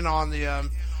you a hint on the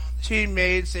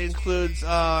teammates. It includes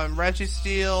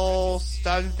Registeel,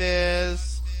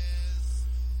 Stunfisk,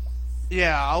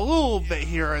 yeah, a little bit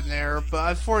here and there,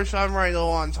 but unfortunately I'm running low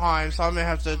on time, so I'm going to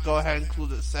have to go ahead and include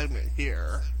this segment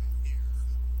here.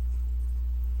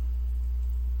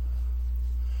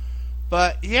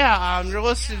 But yeah, you're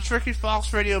listening to Tricky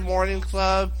Fox Radio Morning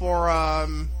Club for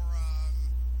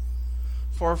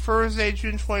Thursday,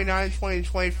 June 29,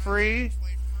 2023.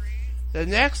 The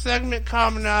next segment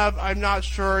coming up, I'm not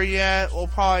sure yet. We'll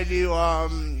probably do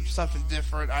something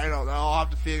different. I don't know. I'll have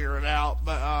to figure it out.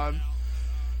 But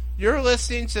you're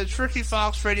listening to Tricky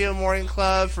Fox Radio Morning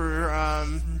Club for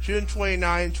June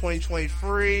 29,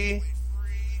 2023.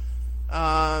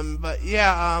 But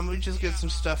yeah, we just get some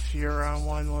stuff here.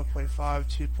 1.5,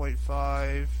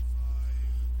 2.5,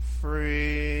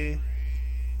 free.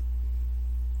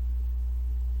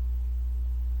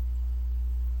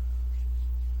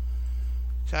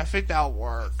 I think that'll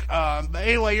work. But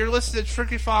anyway, you're listening to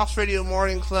Tricky Fox Radio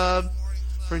Morning Club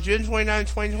for June 29,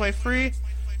 2023.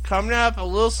 Coming up, a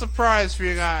little surprise for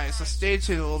you guys, so stay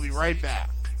tuned. We'll be right back.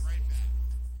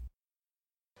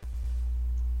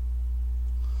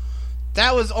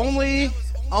 That was Only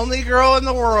Girl in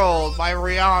the World by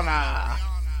Rihanna.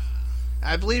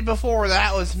 I believe before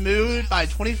that was Mood by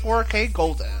 24K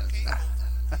Golden.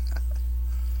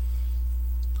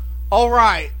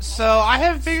 Alright, so I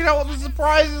haven't figured out what the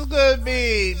surprise is going to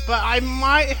be, but I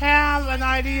might have an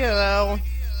idea though.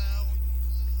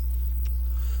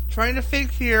 Trying to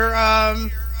think here,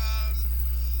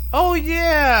 oh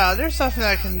yeah, there's something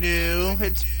I can do.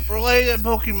 It's related to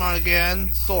Pokemon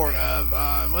again, sort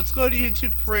of. Let's go to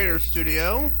YouTube Creator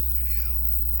Studio.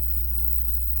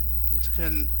 There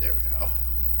we go.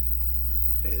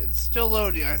 Okay, it's still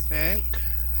loading, I think.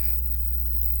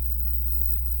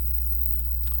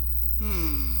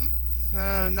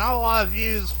 Not a lot of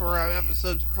views for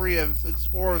episode 3 of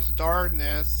Explorers of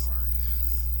Darkness.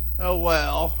 Oh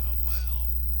well.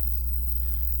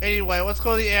 Anyway, let's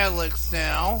go to the Adlix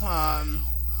now.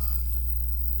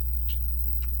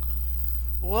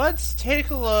 Let's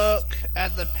take a look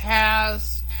at the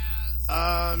past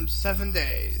 7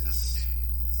 days.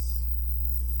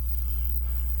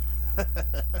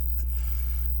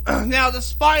 Now,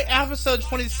 despite episode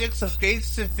 26 of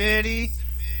Gates to Infinity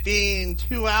being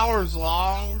 2 hours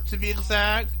long, to be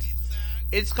exact,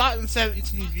 it's gotten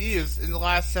 17 views in the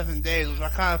last 7 days, which I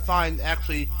kind of find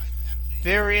actually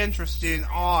very interesting and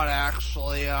odd,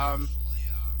 actually.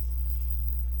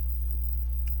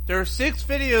 There are 6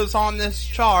 videos on this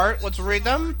chart. Let's read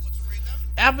them.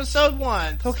 Episode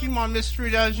 1, Pokemon Mystery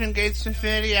Dungeon Gates to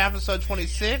Infinity, episode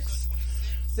 26.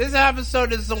 This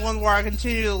episode is the one where I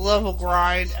continue the level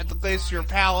grind at the Glacier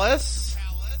Palace.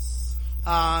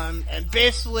 And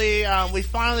basically, we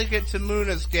finally get to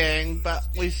Muna's gang, but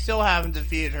we still haven't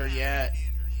defeated her yet.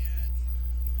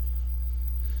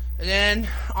 And then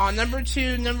on number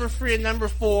 2, number 3, and number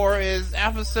 4 is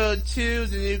episode 2,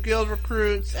 The New Guild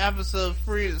Recruits, episode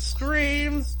 3, The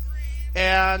Scream,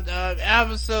 and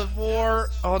episode 4,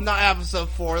 oh, not episode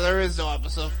 4, there is no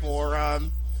episode 4,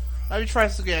 let me try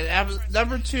this again.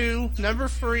 Number 2, number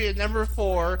 3, and number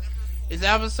 4 is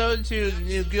episode 2, The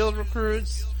New Guild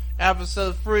Recruits,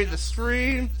 episode 3, The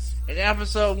Scream, and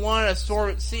episode 1, A Storm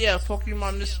at Sea, a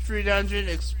Pokemon Mystery Dungeon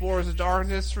explores the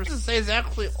darkness. For to say it's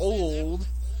actually old.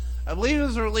 I believe it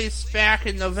was released back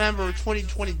in November of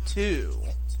 2022.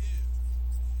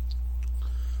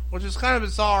 Which is kind of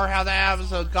bizarre how that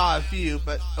episode got a view,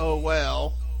 but oh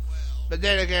well. But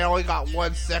then again, I only got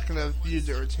 1 second of view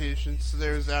duration, so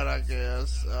there's that, I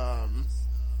guess.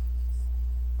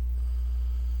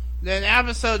 Then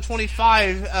episode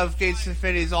 25 of Gates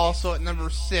Infinity is also at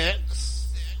number 6.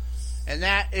 And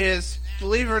that is,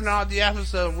 believe it or not, the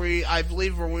episode where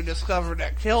we discovered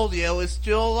that Keldeo is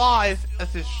still alive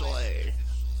officially.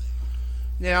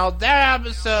 Now, that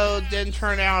episode didn't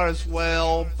turn out as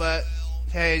well, but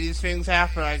hey, these things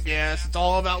happen, I guess. It's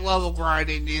all about level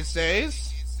grinding these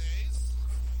days.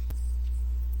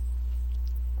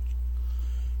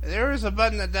 And there is a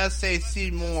button that does say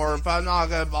see more, but I'm not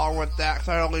going to bother with that because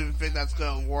I don't even think that's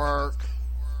going to work.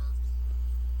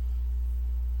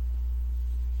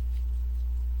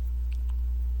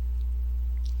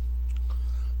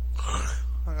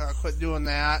 I gotta quit doing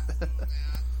that.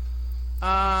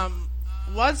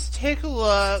 Let's take a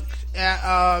look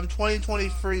at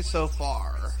 2023 so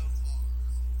far.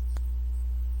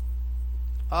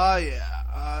 Oh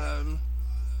yeah.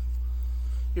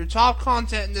 Your top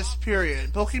content in this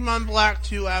period: Pokemon Black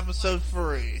 2 Episode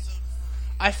 3.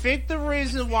 I think the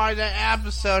reason why that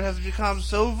episode has become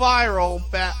so viral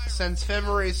since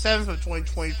February 7th of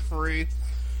 2023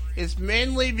 is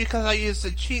mainly because I used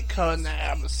a cheat code in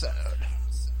that episode.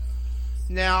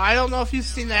 Now, I don't know if you've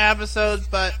seen the episode,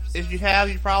 but if you have,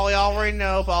 you probably already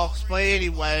know, but I'll explain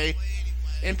anyway.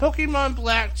 In Pokemon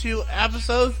Black 2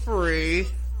 Episode 3,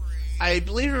 I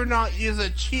believe it or not use a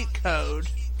cheat code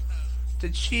to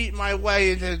cheat my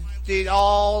way into getting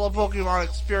all the Pokemon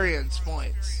experience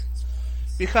points.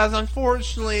 Because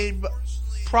unfortunately,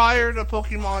 prior to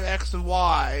Pokemon X and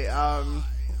Y,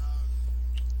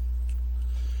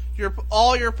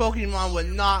 all your Pokemon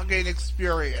would not gain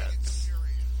experience.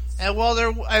 And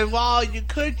while you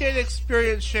could get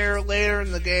experience share later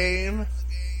in the game,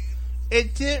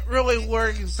 it didn't really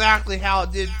work exactly how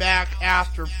it did back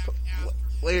after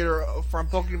later from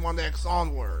Pokemon X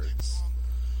onwards.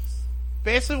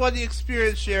 Basically, what the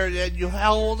experience share did, you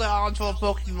held onto a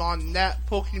Pokemon, and that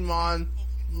Pokemon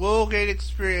will gain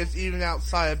experience even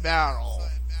outside of battle.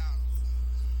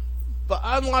 But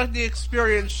unlike the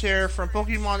experience share from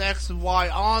Pokemon X and Y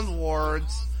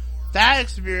onwards, that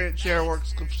experience share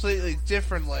works completely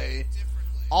differently.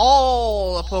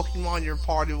 All the Pokemon in your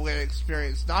party will get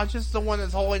experience, not just the one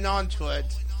that's holding on to it,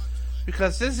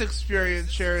 because this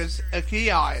experience share is a key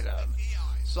item.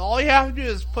 So all you have to do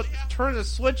is turn the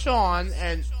switch on,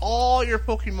 and all your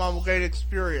Pokemon will get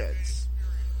experience.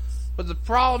 But the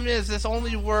problem is, this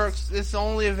only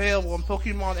available in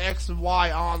Pokemon X and Y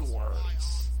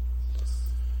onwards.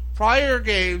 Prior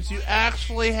games, you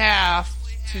actually have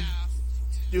to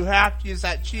use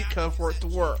that cheat code for it to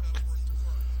work.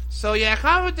 So yeah,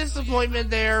 kind of a disappointment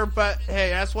there, but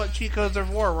hey, that's what cheat codes are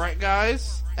for, right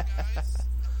guys?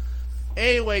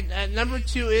 Anyway, at number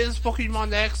 2 is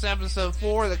Pokemon X Episode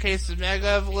 4, The Case of Mega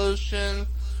Evolution.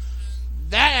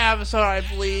 That episode, I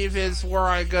believe, is where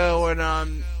I go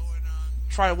and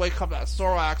try to wake up that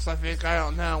Snorlax, I think, I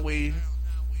don't know,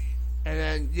 and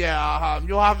then, yeah,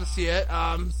 you'll have to see it.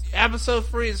 Episode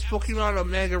 3 is Pokemon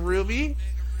Omega Ruby.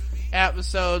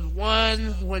 Episode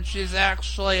 1, which is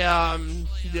actually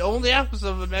the only episode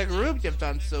of Omega Ruby I've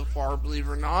done so far, believe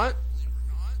it or not.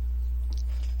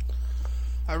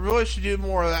 I really should do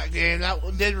more of that game.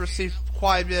 That did receive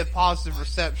quite a bit of positive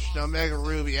reception, Omega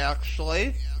Ruby,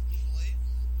 actually.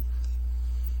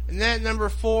 And then number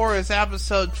 4 is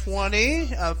episode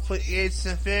 20 of Gates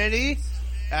Infinity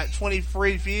at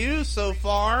 23 views so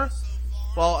far.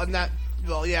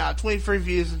 23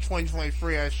 views in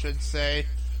 2023, I should say.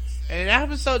 And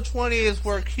episode 20 is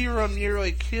where Kira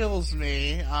nearly kills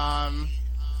me,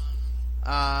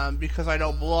 because I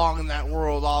don't belong in that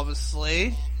world,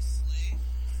 obviously.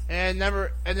 And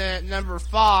then number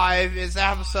 5 is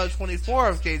episode 24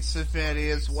 of Gates of Infinity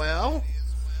as well.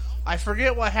 I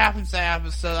forget what happens to that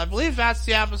episode. I believe that's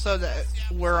the episode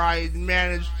where I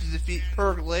managed to defeat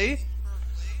Purgly.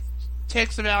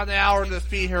 Takes about an hour to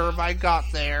defeat her if I got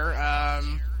there.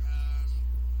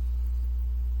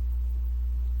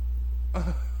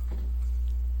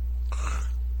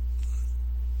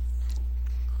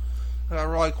 I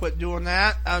really quit doing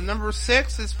that. Number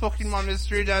 6 is Pokemon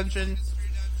Mystery Dungeon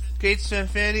Gates to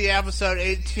Infinity, Episode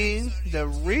 18, the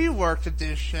reworked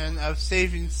edition of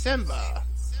Saving Simba.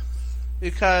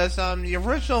 Because the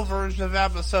original version of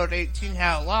Episode 18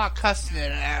 had a lot of cussing in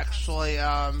it, actually,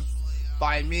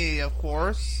 by me, of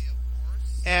course.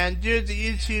 And due to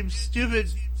YouTube's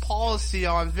stupid policy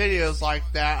on videos like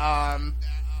that,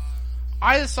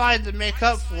 I decided to make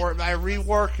up for it by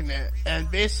reworking it.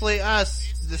 And basically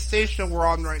us, the station we're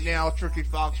on right now, Tricky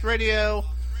Fox Radio,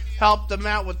 helped them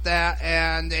out with that,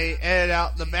 and they edited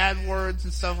out the bad words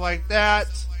and stuff like that,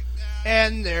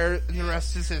 and the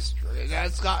rest is history.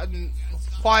 That's gotten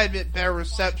quite a bit better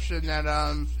reception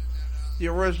than the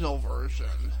original version.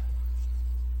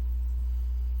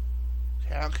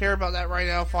 Okay, I don't care about that right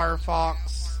now,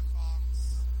 Firefox.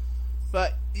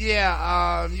 But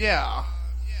yeah.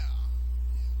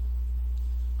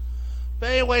 But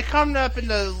anyway, coming up in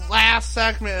the last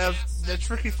segment of the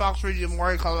Tricky Fox Radio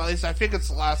Morning Club, at least I think it's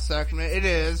the last segment. It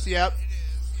is, yep.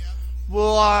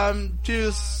 We'll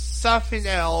do something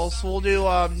else. We'll do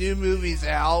new movies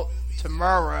out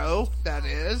tomorrow, that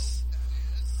is.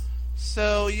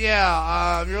 So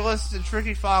yeah, you're listening to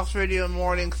Tricky Fox Radio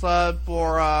Morning Club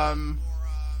for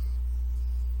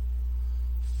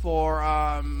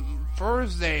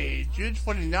Thursday, June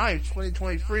 29th,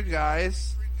 2023,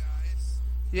 guys.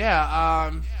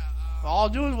 Yeah, all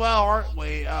doing well, aren't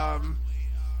we? Yeah,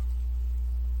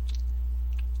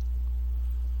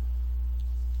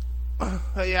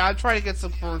 I try to get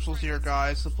some commercials here,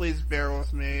 guys, so please bear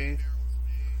with me.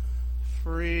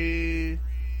 Free.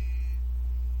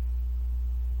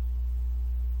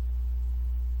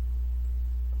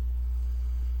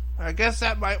 I guess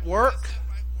that might work.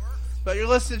 But you're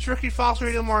listening to Tricky Fox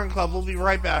Radio Morning Club. We'll be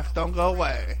right back. Don't go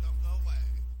away.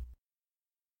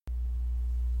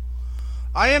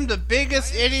 I am the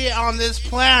biggest idiot on this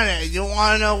planet. You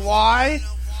want to know why?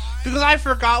 Because I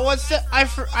forgot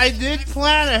I did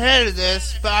plan ahead of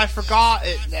this, but I forgot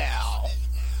it now.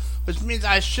 Which means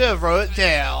I should have wrote it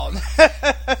down.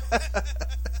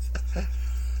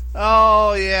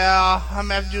 Oh, yeah. I'm going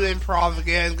to have to do improv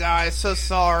again, guys. So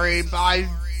sorry, but I'm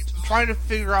trying to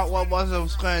figure out what I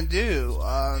was going to do.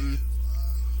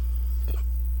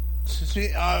 Excuse me,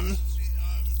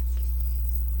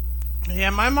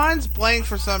 yeah, my mind's blank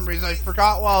for some reason. I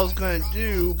forgot what I was going to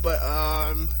do, but,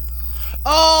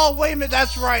 oh, wait a minute,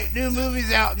 that's right. New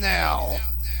movie's out now.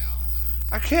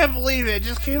 I can't believe it. It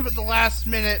just came at the last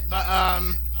minute, but,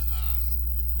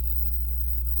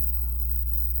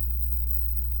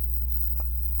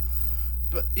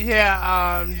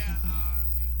 yeah,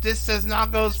 this does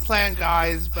not go as planned,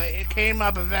 guys, but it came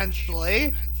up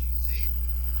eventually.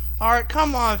 Alright,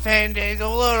 come on, Fandango,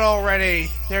 load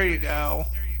already. There you go.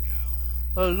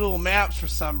 Those Google Maps for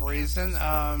some reason.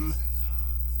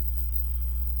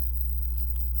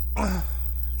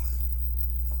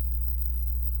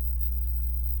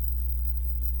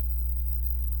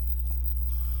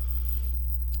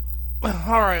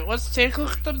 Alright, let's take a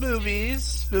look at the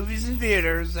movies. Movies in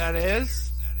theaters, that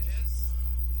is.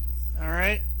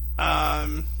 Alright.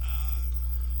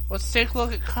 Let's take a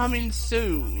look at coming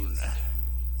soon.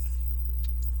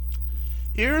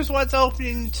 Here's what's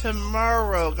opening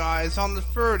tomorrow, guys, on the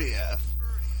 30th.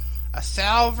 A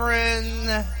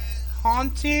Salverin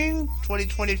Haunting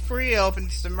 2023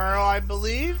 opens tomorrow, I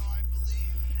believe.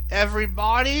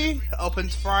 Everybody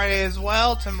opens Friday as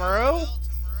well, tomorrow.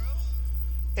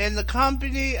 In the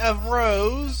Company of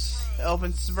Rose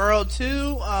opens tomorrow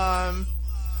too.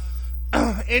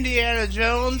 Indiana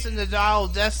Jones and the Dial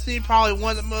of Destiny, probably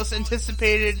one of the most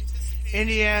anticipated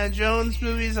Indiana Jones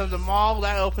movies of them all.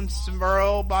 That opens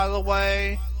tomorrow, by the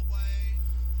way.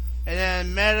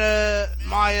 And then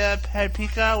Maya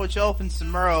Pepika, which opens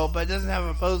tomorrow, but it doesn't have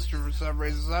a poster for some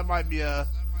reason, so that might be a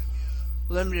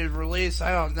limited release,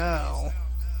 I don't know.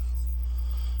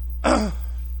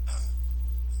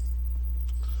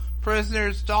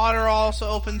 Prisoner's Daughter also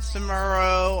opens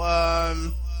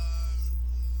tomorrow.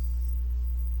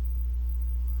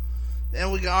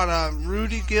 Then we got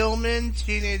Rudy Gilman,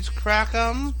 Teenage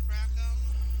Crackum,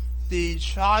 The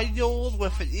Child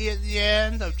with an E at the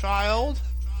end of Child,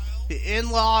 The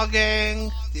In-Law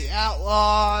Gang, The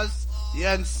Outlaws, The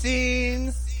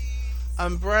Unseen,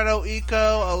 Umbrello Eco,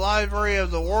 A Library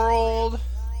of the World,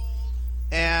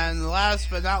 and last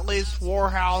but not least,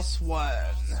 Warhouse 1.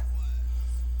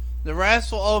 The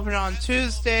rest will open on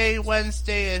Tuesday,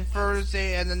 Wednesday, and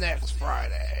Thursday, and the next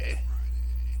Friday.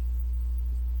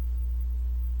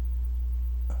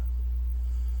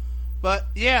 But,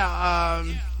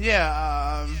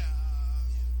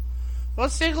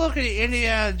 let's take a look at the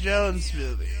Indiana Jones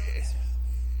movie.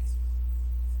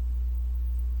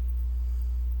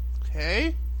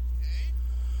 Okay.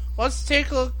 Let's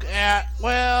take a look at,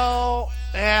 well,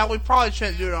 yeah, we probably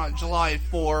shouldn't do it on July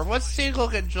 4th. Let's take a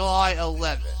look at July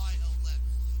 11th.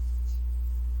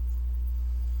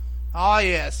 Ah,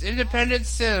 yes, Independent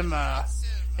Cinema.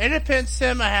 Independent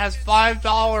Cinema has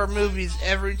 $5 movies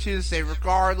every Tuesday,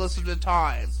 regardless of the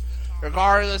time.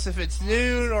 Regardless if it's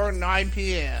noon or 9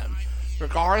 p.m.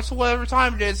 Regardless of whatever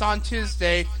time it is on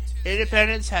Tuesday,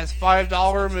 Independence has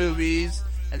 $5 movies,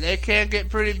 and they can get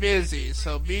pretty busy,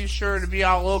 so be sure to be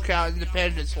on the lookout at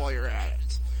Independence while you're at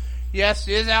it. Yes,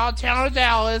 it is out of town of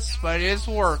Dallas, but it is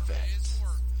worth it.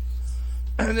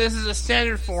 This is a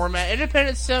standard format.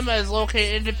 Independence Cinema is located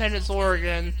in Independence,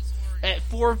 Oregon, at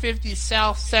 450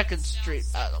 South 2nd Street,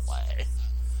 by the way.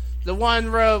 The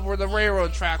one road where the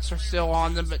railroad tracks are still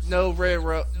on them, but no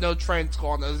trains go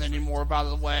on those anymore, by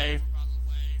the way.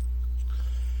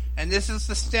 And this is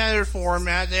the standard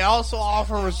format. They also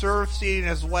offer reserved seating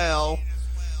as well.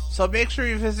 So make sure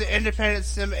you visit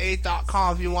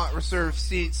IndependenceCinema8.com if you want reserved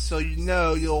seats, so you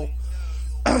know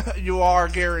you are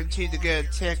guaranteed to get a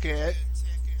ticket,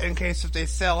 in case if they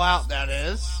sell out, that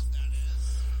is.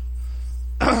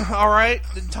 Alright,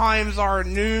 the times are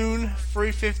noon,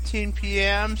 3:15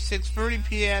 p.m., 6:30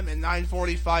 p.m., and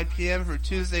 9:45 p.m. for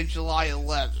Tuesday, July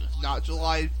 11th, not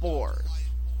July 4th.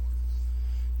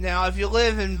 Now, if you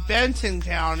live in Benton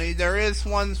County, there is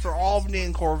ones for Albany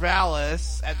and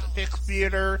Corvallis at the Pix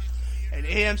Theater and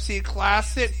AMC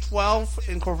Classic 12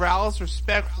 in Corvallis,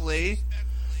 respectively.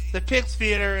 The Pix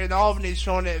Theater in Albany is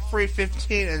showing at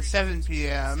 3:15 and 7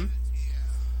 p.m.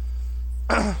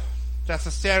 That's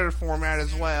a standard format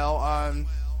as well.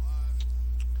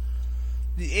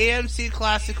 The AMC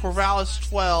Classic Corvallis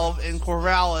 12 in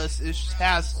Corvallis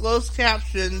has closed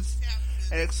captions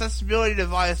and accessibility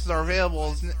devices are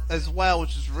available as well,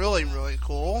 which is really, really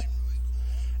cool.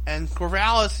 And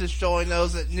Corvallis is showing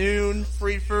those at noon,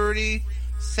 3:30,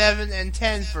 7, and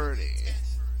 10:30.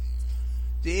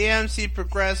 The AMC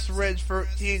Progress Ridge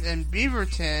 13 in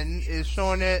Beaverton is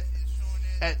showing it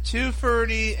at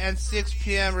 2:30 and 6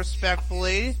 p.m.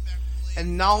 respectively.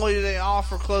 And not only do they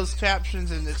offer closed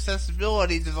captions and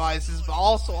accessibility devices, but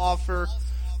also offer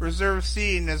reserved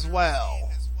seating as well.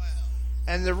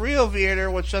 And the Rio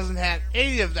Theater, which doesn't have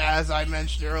any of that, as I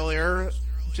mentioned earlier,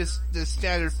 just the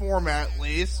standard format at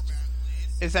least,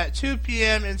 is at 2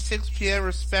 p.m. and 6 p.m.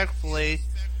 respectively.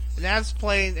 And that's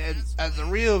playing at the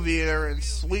Rio Theater in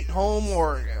Sweet Home,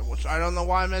 Oregon, which I don't know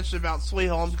why I mentioned about Sweet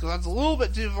Home, because that's a little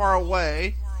bit too far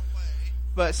away.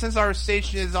 But since our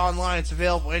station is online, it's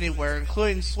available anywhere,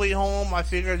 including Sweet Home. I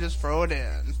figured I'd just throw it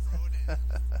in.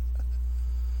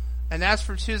 And that's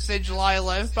for Tuesday, July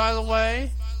 11th, by the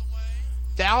way.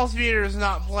 Dallas Theater is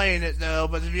not playing it, though,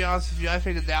 but to be honest with you, I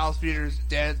think the Dallas Theater is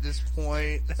dead at this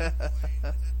point.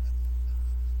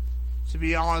 To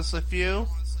be honest with you.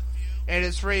 And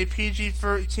it's rated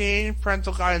PG-13,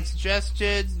 parental guidance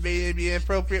suggested, may be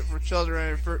inappropriate for children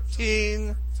under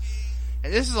 13.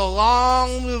 And this is a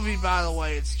long movie, by the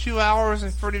way. It's 2 hours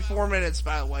and 34 minutes,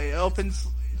 by the way. It opens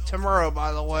tomorrow,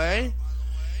 by the way.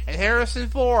 And Harrison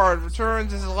Ford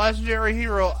returns as a legendary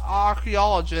hero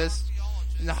archaeologist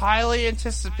in the highly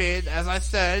anticipated, as I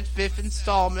said, 5th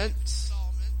installment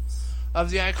of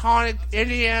the iconic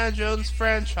Indiana Jones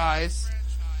franchise,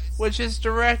 which is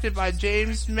directed by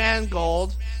James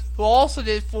Mangold, who also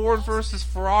did Ford vs.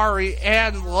 Ferrari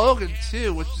and Logan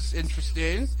too, which is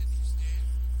interesting.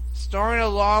 Starring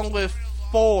along with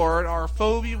Ford are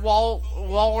Phoebe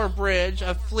Waller-Bridge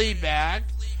of Fleabag,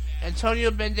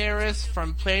 Antonio Banderas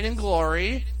from Pain and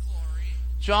Glory,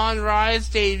 John Rhys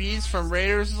Davies from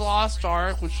Raiders of the Lost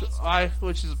Ark,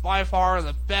 which is by far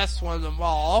the best one of them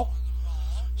all,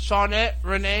 Shawnette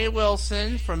Renee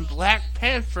Wilson from Black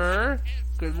Panther,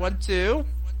 good one too,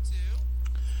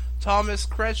 Thomas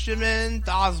Kretschmann,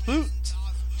 Das Boot,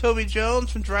 Toby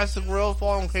Jones from Jurassic World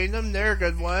Fallen Kingdom, they're a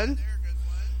good one,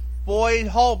 Boyd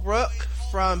Holbrook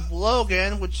from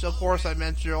Logan, which of course I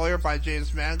mentioned earlier by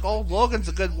James Mangold. Logan's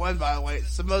a good one, by the way.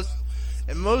 It's the most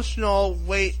emotional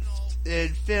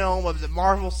weighted film of the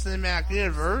Marvel Cinematic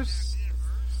Universe.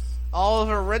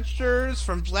 Oliver Richards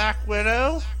from Black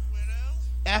Widow,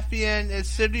 Fabian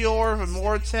Isidore from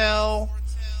Mortel,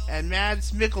 and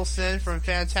Mads Mikkelsen from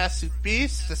Fantastic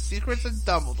Beasts: The Secrets of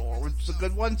Dumbledore, which is a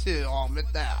good one too, I'll admit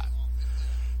that.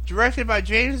 Directed by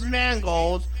James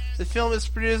Mangold, the film is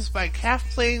produced by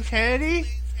Kathleen Kennedy,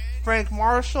 Frank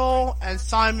Marshall, and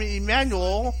Simon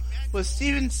Emanuel, with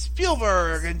Steven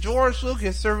Spielberg and George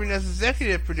Lucas serving as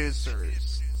executive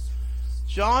producers.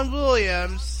 John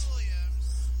Williams,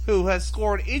 who has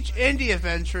scored each indie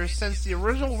adventure since the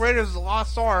original Raiders of the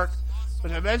Lost Ark,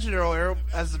 which I mentioned earlier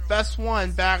as the best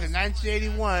one back in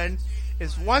 1981,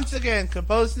 is once again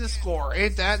composing the score.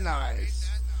 Ain't that nice?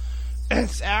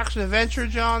 It's action-adventure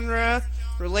genre.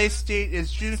 Release date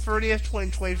is June 30th,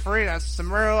 2023. That's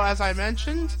tomorrow, as I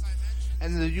mentioned.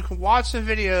 And you can watch the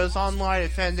videos online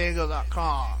at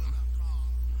Fandango.com.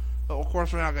 But of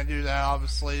course, we're not going to do that,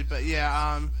 obviously. But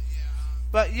yeah,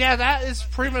 that is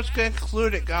pretty much going to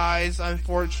conclude it, guys.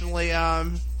 Unfortunately,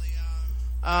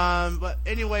 but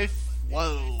anyway,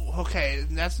 whoa, okay,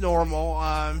 that's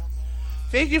normal.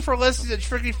 Thank you for listening to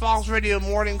Tricky Fox Radio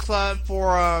Morning Club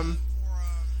for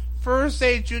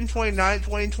Thursday, June 29th,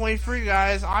 2023,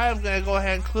 guys. I am going to go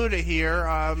ahead and conclude it here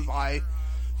by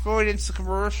throwing in some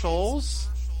commercials.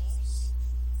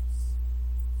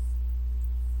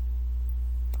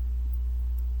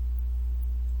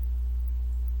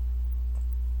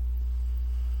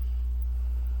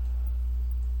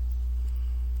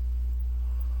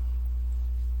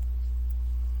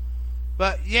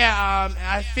 But yeah,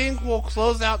 I think we'll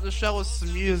close out the show with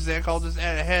some music. I'll just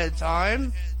add ahead of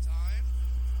time.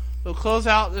 We'll close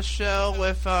out the show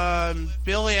with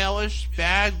Billie Eilish,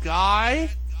 Bad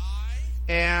Guy,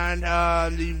 and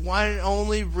the one and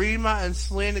only Rema and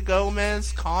Selena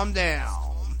Gomez, Calm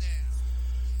Down.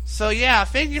 So yeah,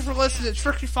 thank you for listening to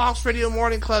Tricky Fox Radio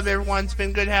Morning Club, everyone. It's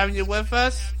been good having you with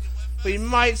us. We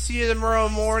might see you tomorrow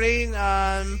morning.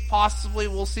 Possibly,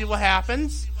 we'll see what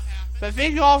happens. But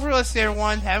thank you all for listening,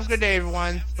 everyone. Have a good day,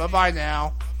 everyone. Bye-bye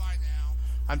now.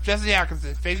 I'm Jesse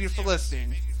Atkinson. Thank you for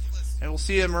listening. And we'll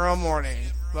see you tomorrow morning.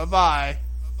 Bye-bye.